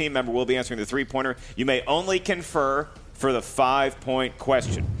opposite team member will be answering the 3-pointer. You may only confer for the 5-point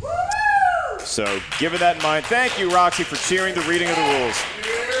question. So given that in mind, thank you, Roxy, for cheering the reading of the rules.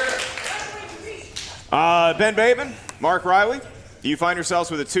 Ben Bateman, Mark Riley, you find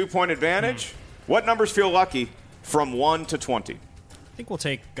yourselves with a 2-point advantage. What numbers feel lucky from 1 to 20? I think we'll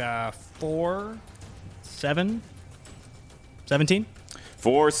take 4, 7, 17.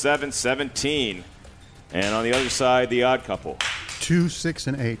 4, 7, 17. And on the other side, the odd couple. 2, 6,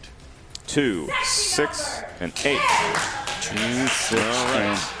 and 8. 2, 6, and 8. 2, 6,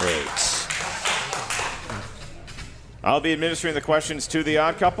 and 8. I'll be administering the questions to the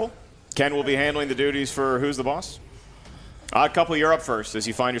odd couple. Ken will be handling the duties for Who's the Boss. Odd couple, you're up first as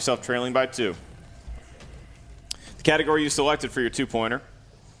you find yourself trailing by 2. The category you selected for your 2-pointer,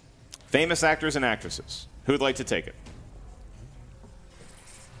 famous actors and actresses. Who would like to take it?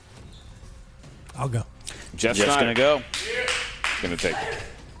 I'll go. Jeff's going to go. Going to take it.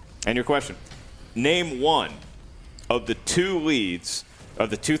 And your question. Name one of the 2 leads of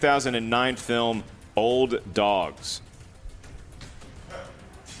the 2009 film Old Dogs.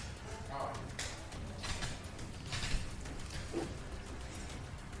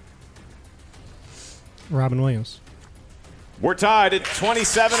 Robin Williams. We're tied at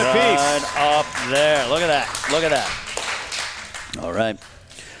 27 apiece. Right up there. Look at that. Look at that. All right.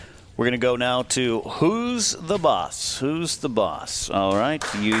 We're going to go now to Who's the Boss? Who's the Boss? All right.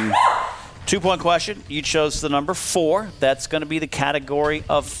 You 2-point question. You chose the number 4. That's going to be the category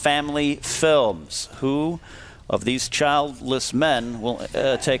of family films. Who of these childless men will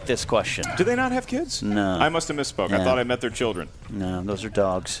take this question? Do they not have kids? No. I must have misspoke. Yeah. I thought I met their children. No, those are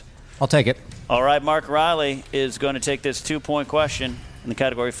dogs. I'll take it. All right, Mark Riley is going to take this 2-point question in the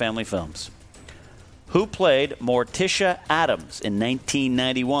category of family films. Who played Morticia Addams in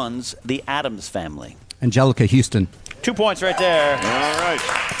 1991's The Addams Family? Angelica Houston. 2 points right there. All right.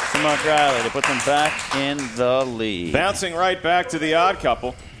 To Mark Riley to put them back in the lead. Bouncing right back to the odd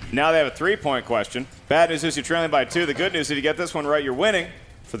couple. Now they have a 3-point question. Bad news is you're trailing by 2. The good news is if you get this one right, you're winning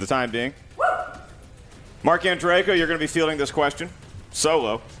for the time being. Mark Andreyko, you're going to be fielding this question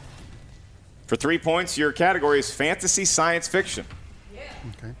solo. For 3 points, your category is fantasy science fiction. Yeah.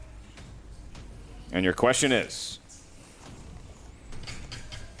 Okay. And your question is,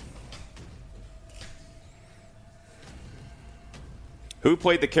 who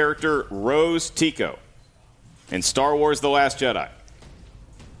played the character Rose Tico in Star Wars The Last Jedi?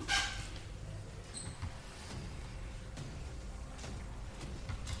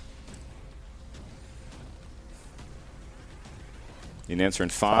 You can answer in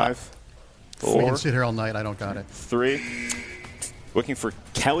 5, 4. We can sit here all night. I don't got it. 3. Looking for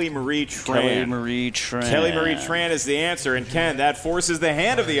Kelly Marie Tran. Kelly Marie Tran. Kelly Marie Tran is the answer. And Ken, that forces the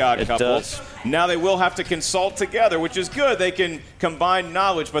hand of the odd couple. Does. Now they will have to consult together, which is good. They can combine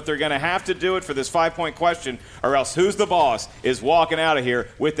knowledge, but they're going to have to do it for this 5-point question, or else Who's the Boss is walking out of here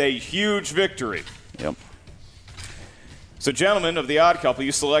with a huge victory. Yep. So, gentlemen of the odd couple,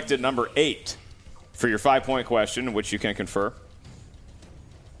 you selected number 8 for your 5-point question, which you can confer.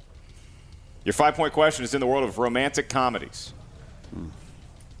 Your 5-point question is in the world of romantic comedies.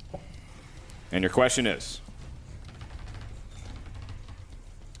 And your question is,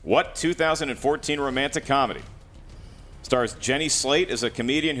 what 2014 romantic comedy stars Jenny Slate as a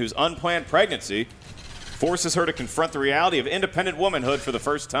comedian whose unplanned pregnancy forces her to confront the reality of independent womanhood for the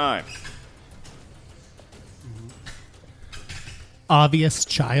first time? Obvious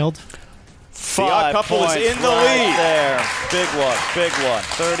Child. 5 the odd couple is in the lead. There. Big one. Big one.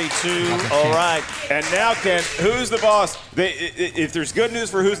 32. All right. And now, Ken, Who's the Boss? If there's good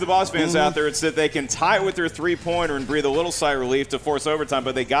news for Who's the Boss fans out there, it's that they can tie it with their 3-pointer and breathe a little sigh of relief to force overtime,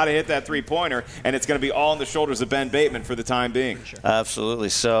 but they got to hit that 3-pointer, and it's going to be all on the shoulders of Ben Bateman for the time being. Sure. Absolutely.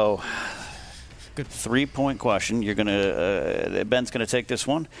 So, good 3-point question. You're going to Ben's going to take this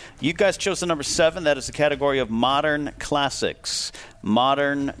one. You guys chose the number 7. That is the category of modern classics.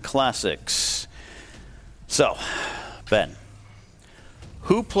 Modern classics. So, Ben,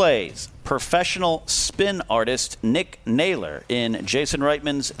 who plays professional spin artist Nick Naylor in Jason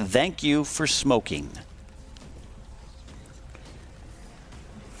Reitman's Thank You for Smoking?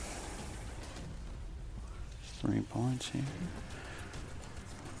 Three points here.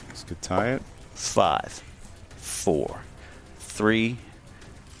 This could tie it. 5, 4, 3,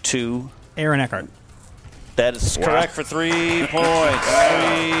 2. Aaron Eckhart. That is correct for 3 points.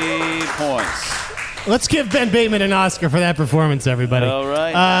 3 points. Let's give Ben Bateman an Oscar for that performance, everybody. All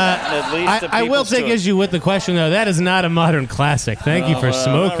right. At least I will take issue with the question, though. That is not a modern classic. Thank you for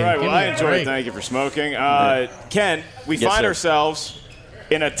smoking. All right. Well, I enjoyed Thank You for Smoking. Ken, we find ourselves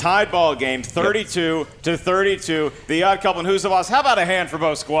in a tied ball game, 32 to 32. The odd couple and Who's the Boss. How about a hand for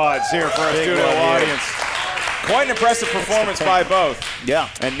both squads here for our studio audience? Quite an impressive performance by both. Yeah.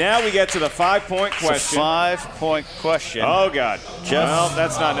 And now we get to the 5-point question. It's a 5-point question. Oh, God. Jeff? Well,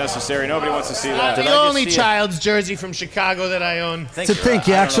 that's not necessary. Nobody wants to see that. The only child's jersey from Chicago that I own. To think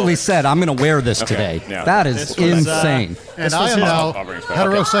you actually said, I'm going to wear this today. Yeah. That is insane. And I am now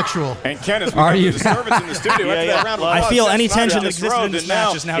heterosexual. And Ken is Are becoming you? a disturbance in the studio. After that round of I applause, feel Jeff any Snyder tension on that this existed in road, this and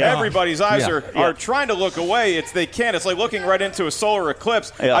match is now gone. everybody's eyes are trying to look away. They can't. It's like looking right into a solar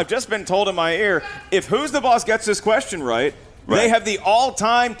eclipse. Yeah. I've just been told in my ear, if Who's the Boss gets this question right, they have the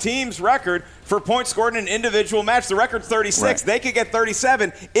all-time team's record for points scored in an individual match. The record's 36. Right. They could get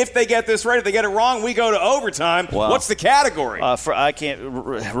 37 if they get this right. If they get it wrong, we go to overtime. Wow. What's the category?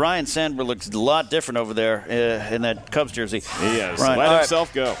 Ryan Sandberg looks a lot different over there in that Cubs jersey. He is. Ryan, Let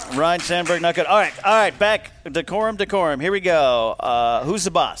himself go. Ryan Sandberg, not good. All right. Back decorum. Here we go. Who's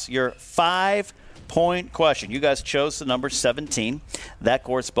the boss? Your 5-point question. You guys chose the number 17. That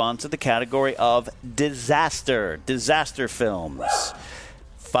corresponds to the category of disaster films.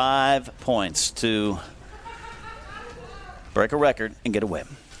 5 points to break a record and get a win.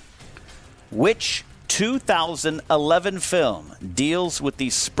 Which 2011 film deals with the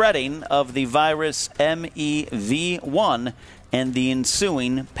spreading of the virus MEV1 and the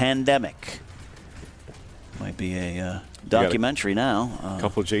ensuing pandemic? Might be a documentary now. A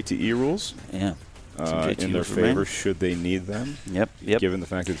couple of JTE rules. Yeah. In their favor, should they need them. Yep. Given the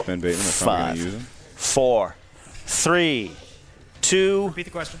fact that it's Ben Bateman, they're probably going to use them. 4, 3, 2. Repeat the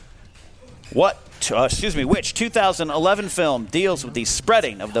question. Which 2011 film deals with the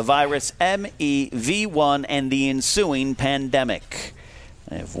spreading of the virus MEV1 and the ensuing pandemic?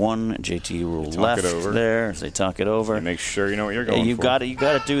 I have one JT rule left there as they talk it over. And make sure you know what you're going you for. Got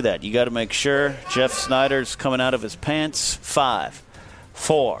to do that. You got to make sure Jeff Snyder's coming out of his pants. 5,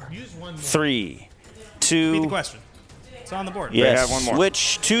 4, 3, 2. Repeat the question. It's on the board. Yes. They have one more.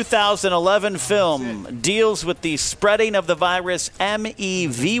 Which 2011 film deals with the spreading of the virus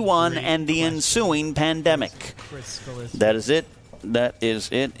MEV1 and the ensuing pandemic? That is it.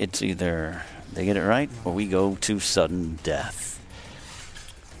 It's either they get it right or we go to sudden death.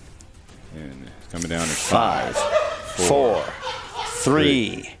 And coming down to 5, 4,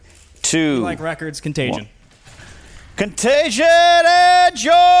 3, 2. Like records, Contagion. 1. Contagion, and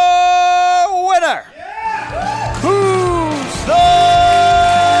your winner. Who's the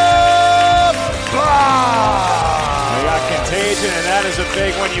boss? We got Contagion, and that is a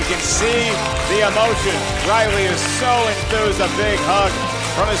big one. You can see the emotion. Riley is so enthused. A big hug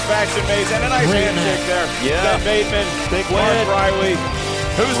from his faction mates, and a nice handshake there. Yeah. Ben Bateman, Big Mark win. Riley.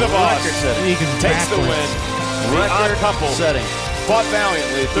 Who's the boss? Takes the win. The odd couple setting. Fought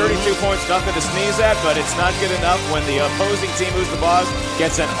valiantly. 32 points, nothing to sneeze at, but it's not good enough when the opposing team, Who's the Boss,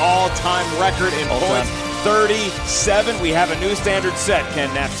 gets an all-time record in points. 37. We have a new standard set,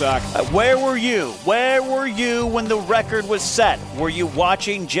 Ken Knapsack. Where were you? Where were you when the record was set? Were you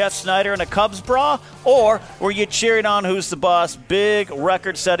watching Jeff Snyder in a Cubs bra? Or were you cheering on Who's the Boss? Big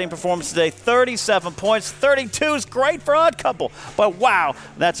record-setting performance today. 37 points. 32 is great for Odd Couple. But, wow,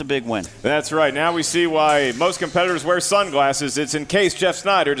 that's a big win. That's right. Now we see why most competitors wear sunglasses. It's in case Jeff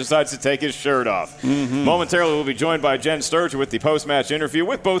Snyder decides to take his shirt off. Momentarily, we'll be joined by Jen Sturgeon with the post-match interview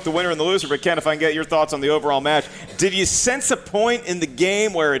with both the winner and the loser. But, Ken, if I can get your thoughts on the overall match, did you sense a point in the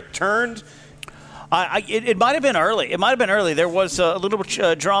game where it turned? It might have been early. There was a little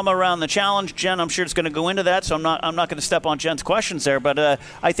drama around the challenge. Jen, I'm sure it's going to go into that, so I'm not going to step on Jen's questions there. But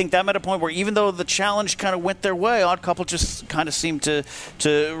I think that met a point where even though the challenge kind of went their way, Odd Couple just kind of seemed to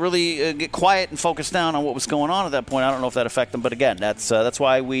really get quiet and focus down on what was going on at that point. I don't know if that affected them, but again, that's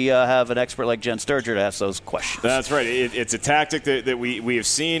why we have an expert like Jen Sturgeon to ask those questions. That's right. It's a tactic that we have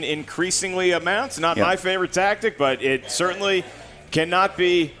seen increasingly amounts. Not my favorite tactic, but it certainly cannot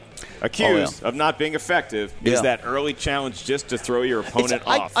be accused of not being effective. Is that early challenge just to throw your opponent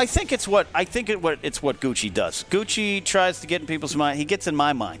off? I think it's what Gucci does. Gucci tries to get in people's mind. He gets in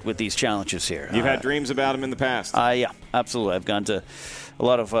my mind with these challenges here. You've had dreams about him in the past. Yeah, absolutely. I've gone to a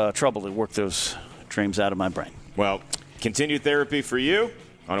lot of trouble to work those dreams out of my brain. Well, continued therapy for you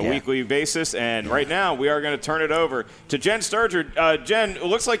on a weekly basis, and right now we are going to turn it over to Jen Sturgeon. Jen, it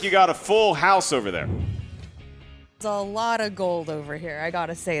looks like you got a full house over there. There's a lot of gold over here, I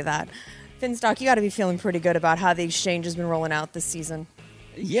gotta say that. Finstock, you gotta be feeling pretty good about how the exchange has been rolling out this season.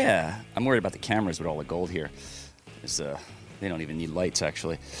 Yeah, I'm worried about the cameras with all the gold here. They don't even need lights,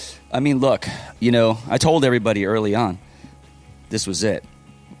 actually. I mean, look, I told everybody early on, this was it.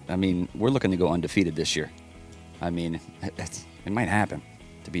 I mean, we're looking to go undefeated this year. I mean, it might happen,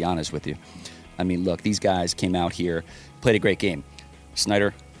 to be honest with you. I mean, look, these guys came out here, played a great game.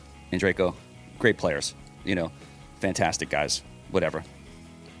 Snyder and Draco, great players, fantastic guys, whatever.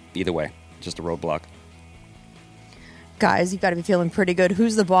 Either way, just a roadblock. Guys, you've got to be feeling pretty good.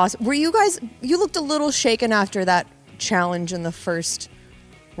 Who's the boss? Were you guys, you looked a little shaken after that challenge in the first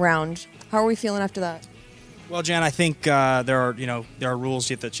round. How are we feeling after that? Well, Jen, I think there are rules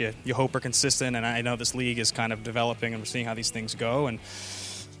that you hope are consistent, and I know this league is kind of developing, and we're seeing how these things go. And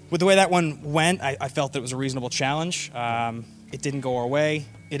with the way that one went, I felt that it was a reasonable challenge. It didn't go our way.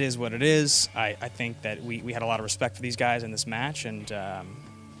 It is what it is. I think that we had a lot of respect for these guys in this match, and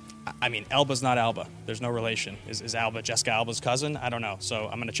I mean, Alba's not Alba. There's no relation. Is Alba Jessica Alba's cousin? I don't know. So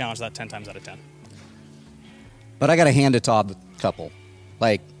I'm going to challenge that 10 times out of 10. But I got to hand it to Odd Couple.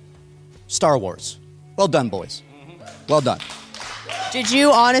 Like, Star Wars. Well done, boys. Well done. Did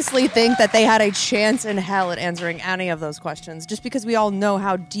you honestly think that they had a chance in hell at answering any of those questions? Just because we all know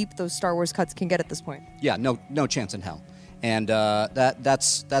how deep those Star Wars cuts can get at this point. Yeah, no chance in hell. And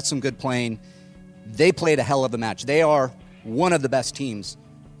that's some good playing. They played a hell of a match. They are one of the best teams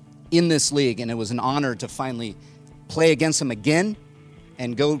in this league, and it was an honor to finally play against them again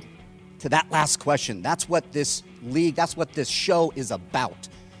and go to that last question. That's what this league, that's what this show is about.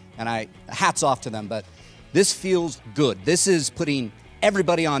 And hats off to them, but this feels good. This is putting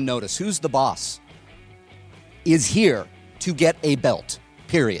everybody on notice. Who's the boss is here to get a belt,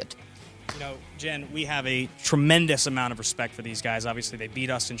 period. You know, Jen, we have a tremendous amount of respect for these guys. Obviously, they beat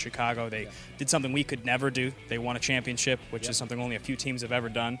us in Chicago. They did something we could never do. They won a championship, which is something only a few teams have ever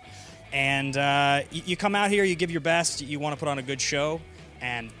done. And you come out here, you give your best, you want to put on a good show.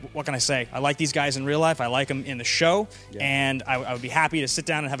 And what can I say? I like these guys in real life. I like them in the show. Yeah. And I would be happy to sit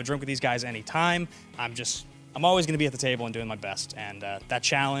down and have a drink with these guys anytime. I'm always going to be at the table and doing my best. And that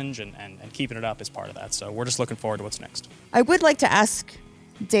challenge and keeping it up is part of that. So we're just looking forward to what's next. I would like to ask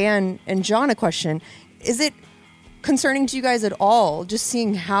Dan and John a question. Is it concerning to you guys at all, just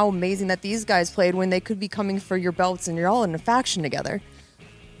seeing how amazing that these guys played when they could be coming for your belts and you're all in a faction together?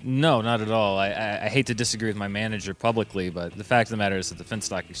 No, not at all. I hate to disagree with my manager publicly, but the fact of the matter is that the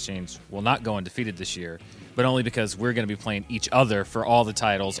Finstock Exchange will not go undefeated this year, but only because we're going to be playing each other for all the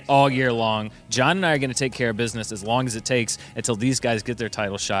titles all year long. John and I are going to take care of business as long as it takes until these guys get their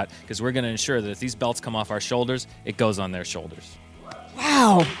title shot, because we're going to ensure that if these belts come off our shoulders, it goes on their shoulders.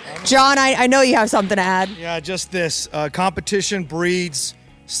 Wow. John, I know you have something to add. Yeah, just this. Competition breeds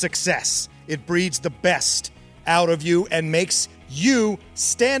success. It breeds the best out of you and makes you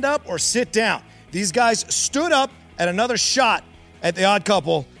stand up or sit down. These guys stood up at another shot at the Odd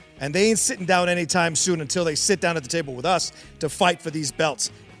Couple, and they ain't sitting down anytime soon until they sit down at the table with us to fight for these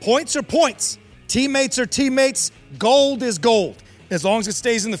belts. Points are points. Teammates are teammates. Gold is gold. As long as it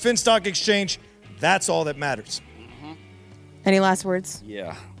stays in the Finstock Exchange, that's all that matters. Any last words?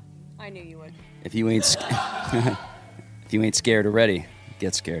 Yeah. I knew you would. If you ain't scared already,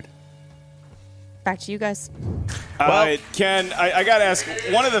 get scared. Back to you guys. Ken, I got to ask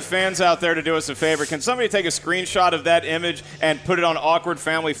one of the fans out there to do us a favor. Can somebody take a screenshot of that image and put it on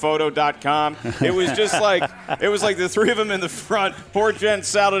awkwardfamilyphoto.com? It was just like the three of them in the front, poor Jen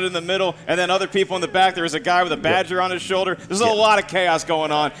saddled in the middle, and then other people in the back. There was a guy with a badger on his shoulder. There's a lot of chaos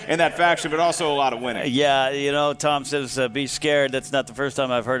going on in that faction, but also a lot of winning. Yeah, you know, Tom says be scared. That's not the first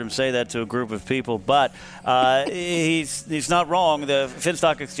time I've heard him say that to a group of people, but he's not wrong. The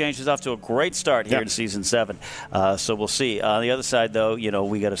Finstock Exchange is off to a great start here in Season 7. So we'll see. On the other side, though, you know,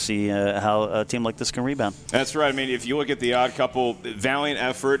 we got to see how a team like this can rebound. That's right. I mean, if you look at the Odd Couple, valiant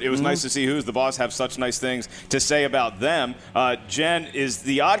effort. It was nice to see Who's the Boss have such nice things to say about them. Jen, is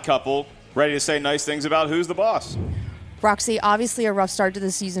the Odd Couple ready to say nice things about Who's the Boss? Roxy, obviously a rough start to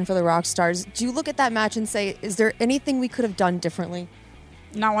the season for the Rockstars. Do you look at that match and say, is there anything we could have done differently?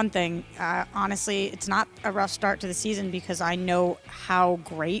 Not one thing. Honestly, it's not a rough start to the season because I know how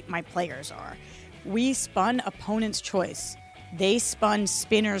great my players are. We spun opponent's choice. They spun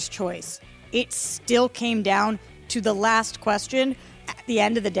spinner's choice. It still came down to the last question. At the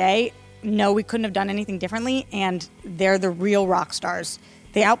end of the day, no, we couldn't have done anything differently, and they're the real rock stars.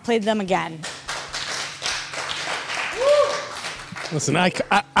 They outplayed them again. Listen,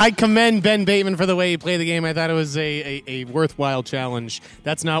 I commend Ben Bateman for the way he played the game. I thought it was a worthwhile challenge.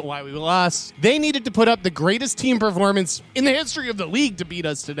 That's not why we lost. They needed to put up the greatest team performance in the history of the league to beat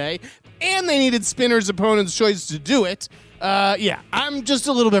us today, and they needed Spinner's opponent's choice to do it. I'm just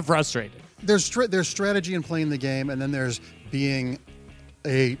a little bit frustrated. There's strategy in playing the game, and then there's being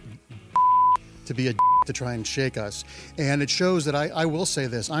to try and shake us. And it shows that I will say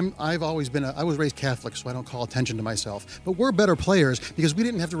this. I've always been I was raised Catholic, so I don't call attention to myself. But we're better players because we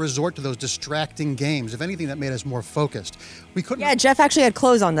didn't have to resort to those distracting games. If anything, that made us more focused. We couldn't. Yeah, Jeff actually had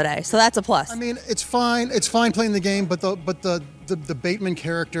clothes on today, so that's a plus. I mean, it's fine. It's fine playing the game, but the Bateman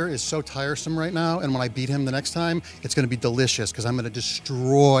character is so tiresome right now. And when I beat him the next time, it's going to be delicious because I'm going to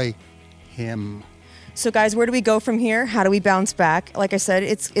destroy him. So, guys, where do we go from here? How do we bounce back? Like I said,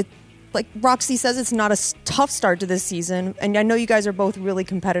 it's like Roxy says, it's not a tough start to this season, and I know you guys are both really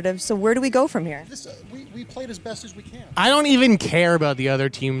competitive. So where do we go from here? We played as best as we can. I don't even care about the other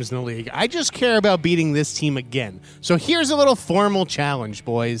teams in the league. I just care about beating this team again. So here's a little formal challenge,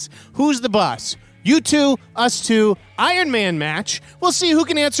 boys. Who's the boss? You two, us two, Iron Man match. We'll see who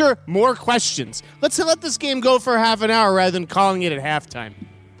can answer more questions. Let's let this game go for half an hour rather than calling it at halftime.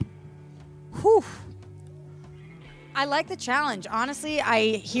 Whew. I like the challenge. Honestly,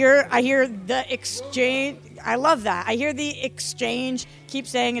 I hear the exchange. I love that. I hear the exchange keep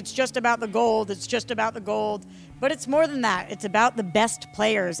saying it's just about the gold. It's just about the gold. But it's more than that. It's about the best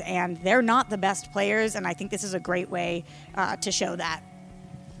players, and they're not the best players, and I think this is a great way to show that.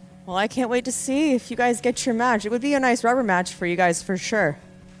 Well, I can't wait to see if you guys get your match. It would be a nice rubber match for you guys for sure.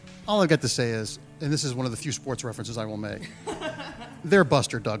 All I've got to say is, and this is one of the few sports references I will make, they're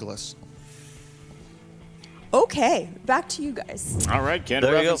Buster Douglas. Okay, back to you guys. All right, Ken,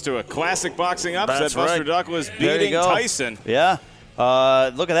 reference to a classic boxing upset. That's Buster right. Douglas There you beating go. Tyson. Yeah.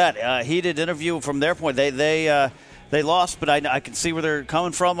 Look at that. Heated interview from their point. They lost, but I can see where they're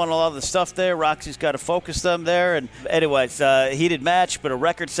coming from on a lot of the stuff there. Roxy's got to focus them there. And anyways, heated match, but a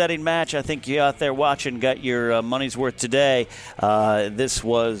record-setting match. I think you out there watching got your money's worth today. This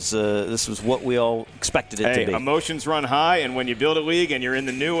was what we all expected it to be. Emotions run high, and when you build a league and you're in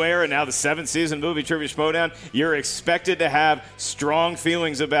the new era, now the 7th season Movie Trivia Schmoedown, you're expected to have strong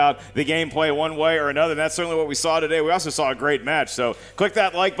feelings about the gameplay one way or another. And that's certainly what we saw today. We also saw a great match. So click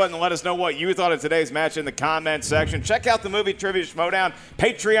that like button and let us know what you thought of today's match in the comment section. Check out the Movie Trivia Schmoedown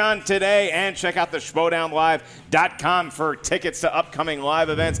Patreon today, and check out the SchmoedownLive.com for tickets to upcoming live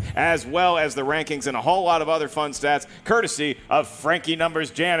events, as well as the rankings and a whole lot of other fun stats, courtesy of Frankie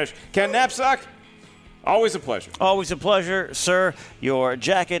Numbers Janish. Ken Napzok, always a pleasure. Always a pleasure, sir. Your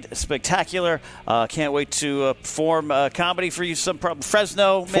jacket, spectacular. Can't wait to perform comedy for you.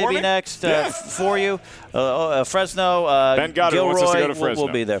 Fresno, maybe For me? next Yeah. for you. Fresno, Ben Goddard Gilroy, wants us to go to Fresno.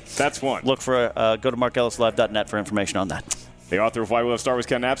 We'll be there. That's one. Look for go to markellislive.net for information on that. The author of Why We Love Star Wars,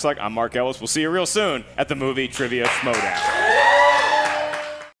 Ken Napzok. I'm Mark Ellis. We'll see you real soon at the Movie Trivia Schmoedown.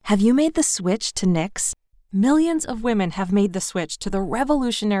 Have you made the switch to Knix? Millions of women have made the switch to the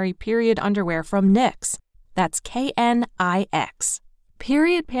revolutionary period underwear from Knix. That's Knix.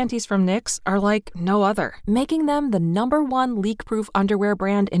 Period panties from Knix are like no other, making them the #1 leak-proof underwear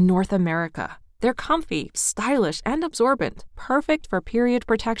brand in North America. They're comfy, stylish, and absorbent, perfect for period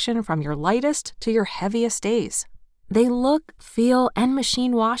protection from your lightest to your heaviest days. They look, feel, and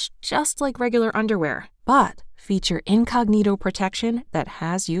machine wash just like regular underwear, but feature incognito protection that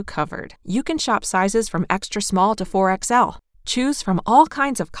has you covered. You can shop sizes from extra small to 4XL. Choose from all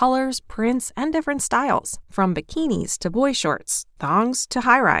kinds of colors, prints, and different styles, from bikinis to boy shorts, thongs to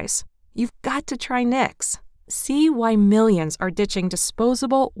high-rise. You've got to try Knix. See why millions are ditching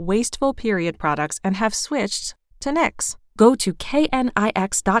disposable, wasteful period products and have switched to Knix. Go to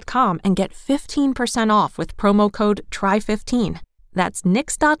knix.com and get 15% off with promo code TRY15. That's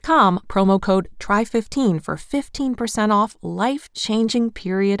knix.com, promo code TRY15 for 15% off life-changing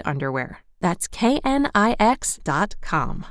period underwear. That's knix.com.